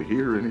needed to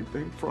hear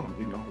anything from,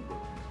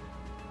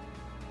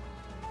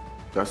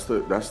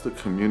 But that's the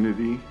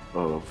community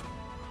of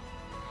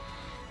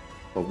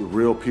the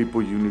real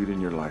people you need in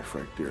your life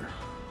right there.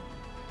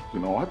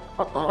 I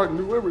thought I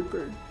knew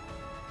everything.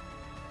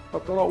 I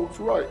thought I was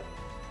right.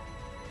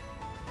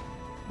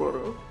 But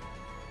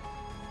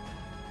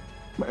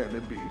man,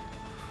 it'd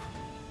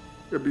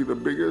be the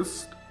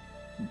biggest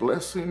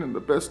blessing and the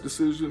best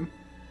decision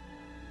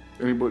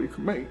anybody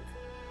could make.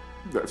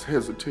 That's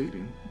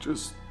hesitating.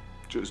 Just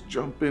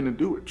jump in and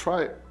do it.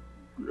 Try it.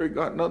 You ain't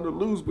got nothing to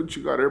lose, but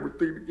you got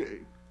everything to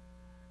gain.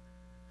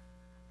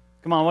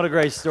 Come on, what a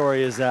great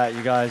story is that,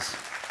 you guys.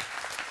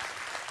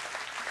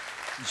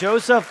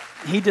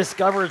 Joseph, he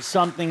discovered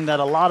something that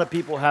a lot of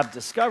people have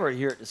discovered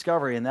here at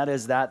Discovery, and that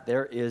is that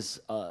there's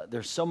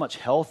so much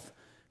health,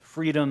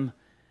 freedom,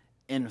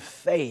 and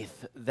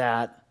faith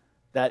that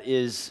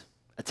is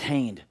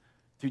attained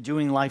through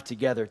doing life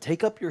together.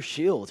 Take up your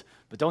shield,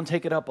 but don't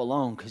take it up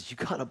alone, because you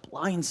got a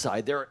blind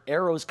side. There are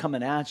arrows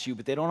coming at you,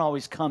 but they don't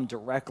always come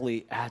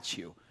directly at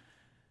you.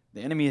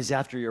 The enemy is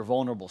after your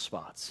vulnerable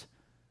spots,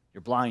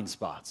 your blind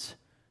spots,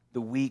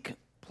 the weak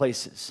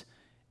places.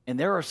 And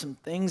there are some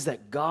things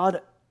that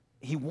God,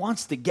 he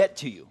wants to get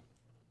to you.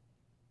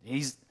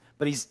 He's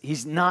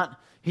not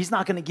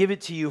going to give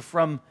it to you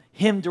from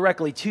him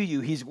directly to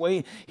you. He's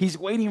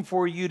waiting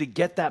for you to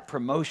get that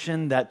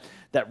promotion, that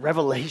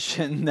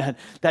revelation,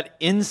 that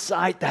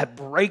insight, that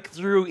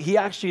breakthrough. He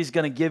actually is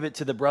going to give it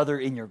to the brother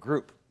in your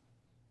group.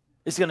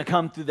 It's going to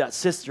come through that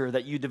sister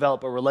that you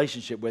develop a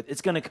relationship with.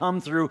 It's going to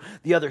come through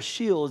the other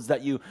shields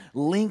that you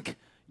link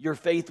your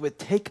faith with.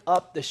 Take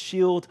up the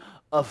shield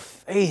of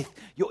faith.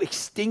 You'll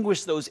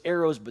extinguish those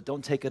arrows, but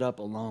don't take it up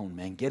alone,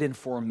 man. Get in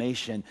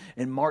formation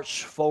and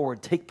march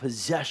forward. Take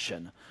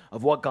possession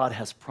of what God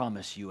has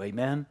promised you.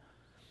 Amen?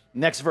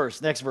 Next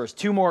verse.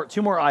 Two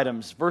more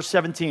items. Verse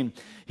 17,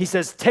 he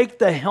says, take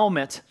the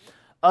helmet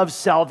of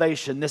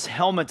salvation. This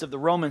helmet of the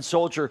Roman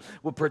soldier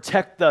will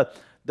protect the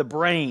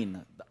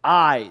brain, the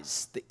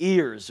eyes, the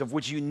ears, of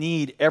which you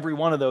need every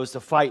one of those to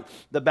fight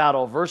the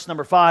battle. Verse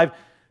number 5,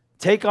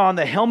 take on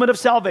the helmet of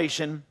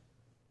salvation,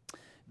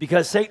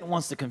 because Satan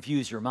wants to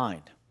confuse your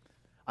mind.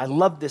 I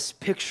love this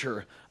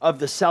picture of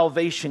the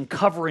salvation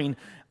covering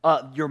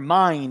your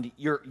mind,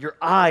 your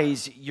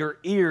eyes, your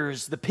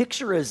ears. The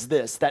picture is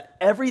this, that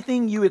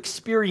everything you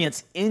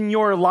experience in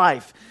your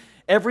life,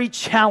 every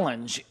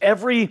challenge,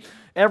 every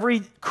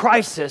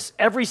crisis,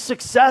 every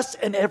success,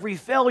 and every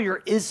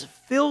failure is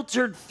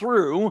filtered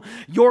through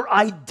your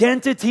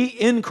identity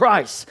in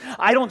Christ.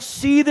 I don't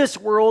see this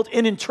world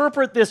and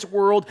interpret this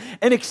world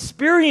and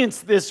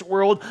experience this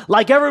world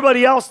like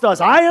everybody else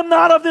does. I am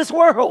not of this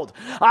world.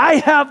 I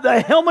have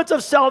the helmet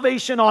of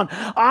salvation on.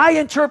 I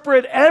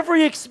interpret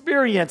every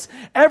experience,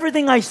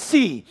 everything I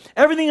see,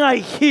 everything I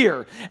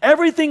hear,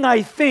 everything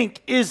I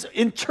think is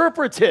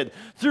interpreted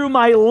through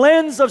my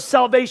lens of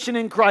salvation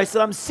in Christ,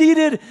 that I'm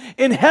seated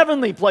in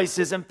heavenly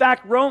places. In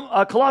fact,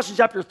 Colossians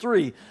chapter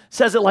 3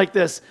 says it like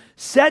this: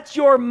 set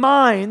your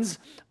minds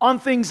on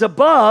things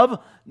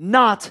above,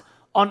 not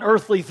on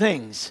earthly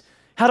things.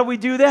 How do we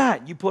do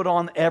that? You put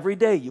on every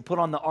day, you put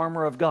on the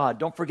armor of God.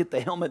 Don't forget the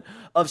helmet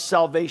of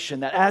salvation,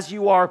 that as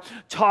you are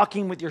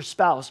talking with your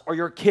spouse or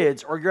your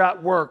kids, or you're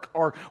at work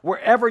or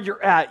wherever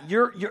you're at,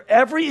 your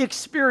every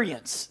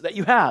experience that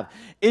you have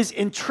is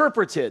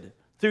interpreted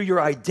through your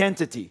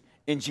identity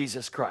in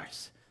Jesus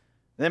Christ.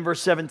 Then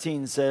verse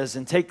 17 says,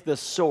 and take the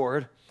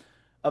sword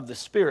of the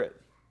Spirit,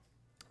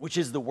 which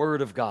is the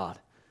Word of God.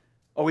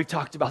 Oh, we've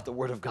talked about the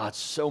Word of God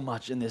so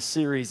much in this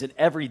series, and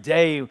every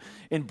day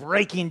in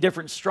breaking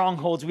different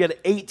strongholds. We had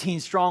 18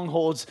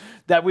 strongholds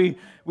that we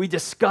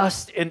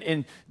discussed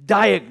and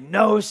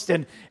diagnosed,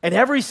 and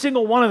every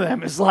single one of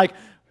them is like,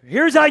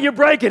 here's how you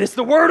break it. It's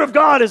the Word of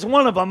God is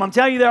one of them. I'm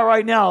telling you that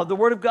right now. The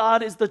Word of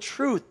God is the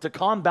truth to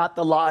combat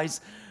the lies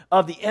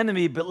of the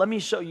enemy. But let me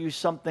show you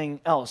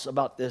something else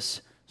about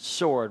this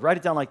sword. Write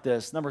it down like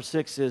this. Number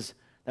 6 is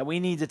that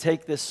we need to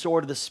take this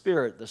sword of the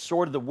Spirit, the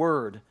sword of the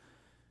Word,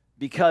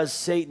 because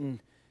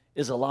Satan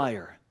is a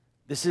liar.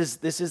 This is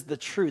the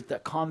truth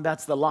that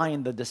combats the lie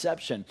and the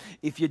deception.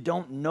 If you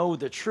don't know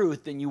the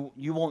truth, then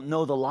you won't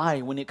know the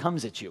lie when it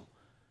comes at you.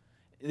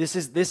 This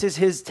is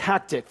his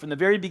tactic. From the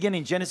very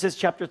beginning, Genesis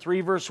chapter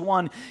 3, verse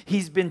 1,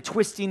 he's been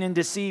twisting and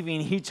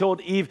deceiving. He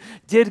told Eve,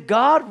 did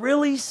God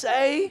really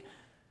say?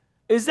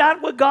 Is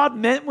that what God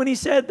meant when he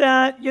said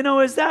that?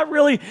 Is that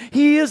really?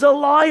 He is a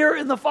liar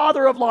and the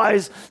father of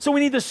lies. So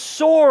we need the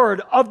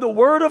sword of the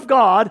Word of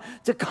God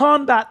to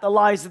combat the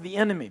lies of the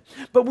enemy.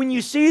 But when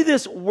you see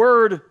this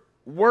word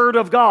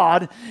of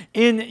God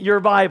in your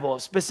Bible,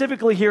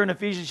 specifically here in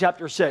Ephesians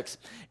chapter 6,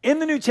 in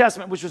the New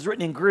Testament, which was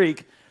written in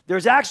Greek,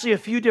 there's actually a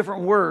few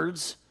different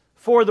words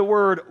for the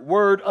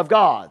word of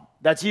God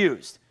that's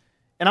used.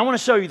 And I want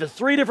to show you the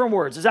 3 different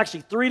words. There's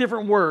actually 3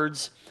 different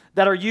words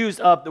that are used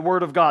of the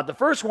Word of God. The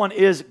first one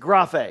is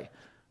graphe.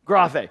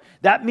 Graphe.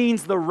 That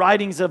means the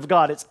writings of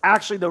God. It's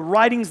actually the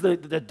writings, the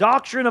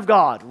doctrine of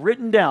God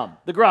written down,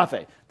 the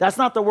graphe. That's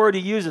not the word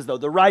he uses, though,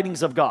 the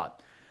writings of God.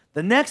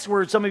 The next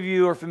word some of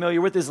you are familiar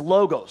with is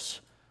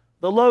logos,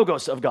 the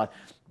logos of God.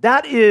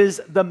 That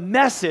is the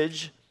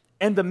message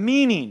and the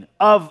meaning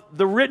of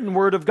the written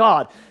Word of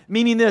God,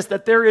 meaning this,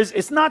 that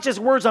it's not just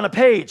words on a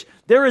page.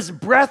 There is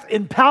breath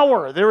and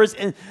power. There is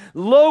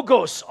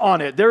logos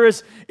on it.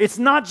 It's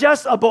not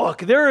just a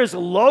book. There is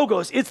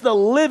logos. It's the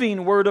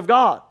living Word of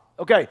God.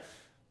 Okay,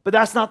 but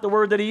that's not the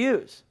word that he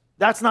used.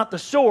 That's not the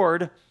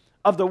sword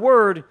of the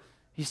word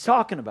he's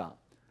talking about.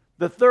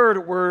 The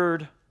third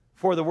word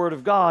for the Word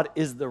of God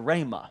is the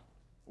rhema,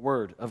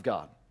 Word of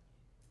God.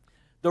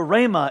 The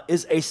rhema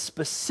is a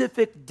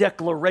specific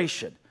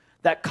declaration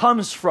that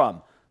comes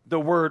from the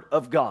Word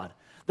of God.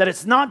 That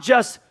it's not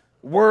just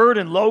word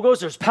and logos,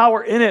 there's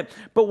power in it,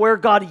 but where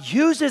God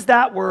uses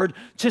that word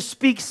to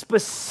speak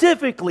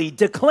specifically,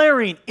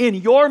 declaring in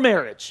your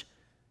marriage,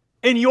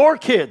 in your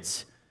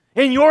kids,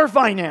 in your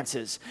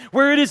finances,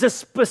 where it is a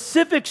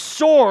specific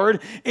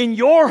sword in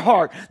your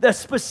heart, the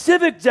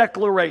specific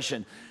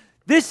declaration.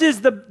 This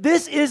is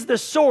the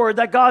sword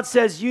that God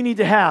says you need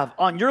to have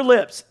on your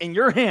lips, in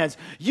your hands.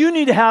 You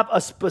need to have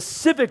a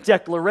specific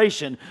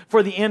declaration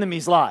for the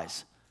enemy's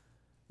lies.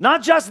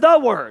 Not just the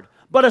word,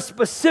 but a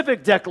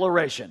specific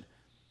declaration.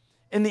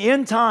 In the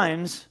end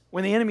times,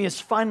 when the enemy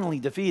is finally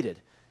defeated,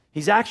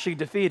 he's actually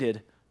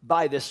defeated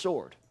by this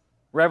sword.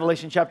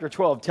 Revelation chapter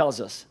 12 tells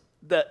us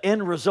the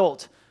end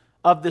result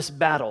of this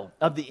battle,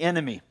 of the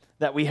enemy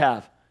that we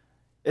have.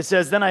 It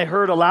says, "Then I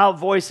heard a loud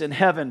voice in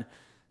heaven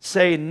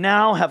say,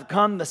 'Now have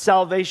come the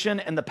salvation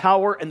and the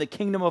power and the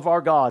kingdom of our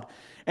God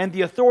and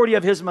the authority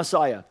of his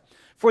Messiah.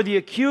 For the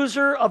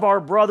accuser of our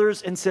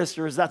brothers and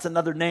sisters,'" that's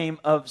another name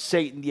of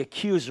Satan, the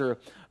accuser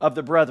of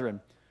the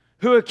brethren,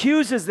 "who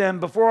accuses them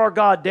before our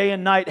God day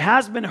and night,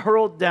 has been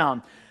hurled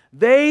down.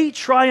 They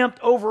triumphed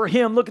over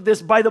him," look at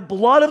this, "by the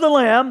blood of the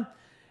Lamb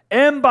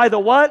and by the"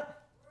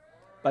 what?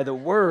 "By the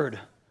word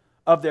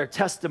of their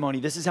testimony."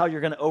 This is how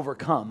you're going to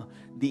overcome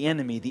the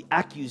enemy, the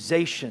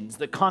accusations,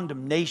 the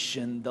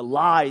condemnation, the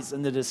lies,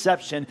 and the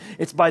deception.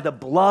 It's by the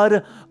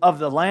blood of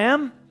the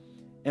Lamb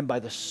and by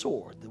the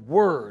sword, the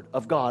word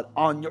of God,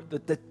 on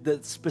the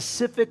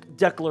specific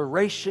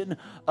declaration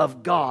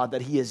of God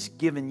that he has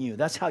given you.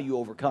 That's how you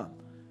overcome.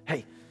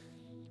 Hey,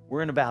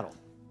 we're in a battle.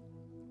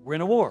 We're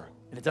in a war.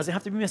 And it doesn't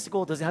have to be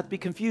mystical. It doesn't have to be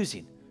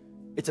confusing.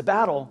 It's a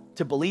battle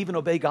to believe and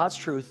obey God's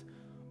truth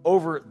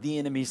over the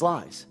enemy's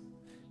lies.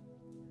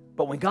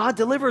 But when God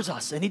delivers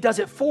us and he does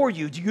it for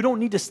you, you don't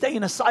need to stay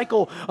in a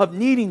cycle of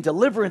needing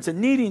deliverance and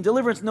needing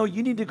deliverance. No,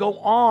 you need to go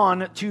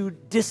on to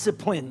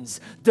disciplines,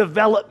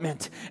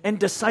 development, and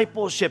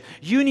discipleship.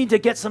 You need to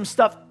get some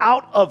stuff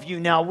out of you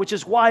now, which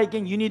is why,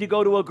 again, you need to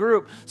go to a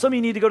group. Some of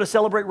you need to go to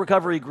Celebrate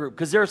Recovery group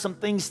because there are some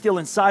things still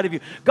inside of you.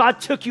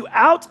 God took you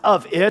out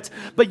of it,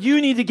 but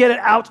you need to get it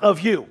out of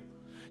you.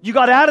 You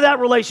got out of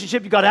that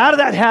relationship, you got out of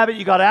that habit,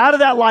 you got out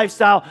of that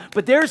lifestyle,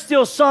 but there's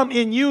still some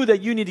in you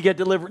that you need to get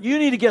delivered. You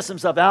need to get some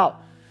stuff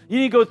out. You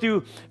need to go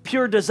through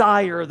pure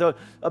desire,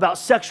 about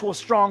sexual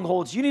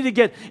strongholds. You need to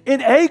get in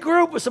a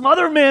group with some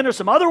other men or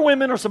some other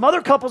women or some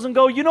other couples and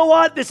go, you know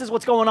what? This is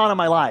what's going on in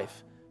my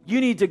life. You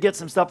need to get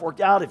some stuff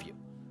worked out of you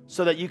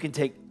so that you can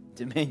take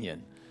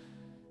dominion.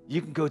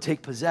 You can go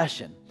take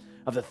possession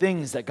of the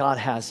things that God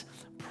has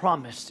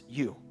promised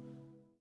you.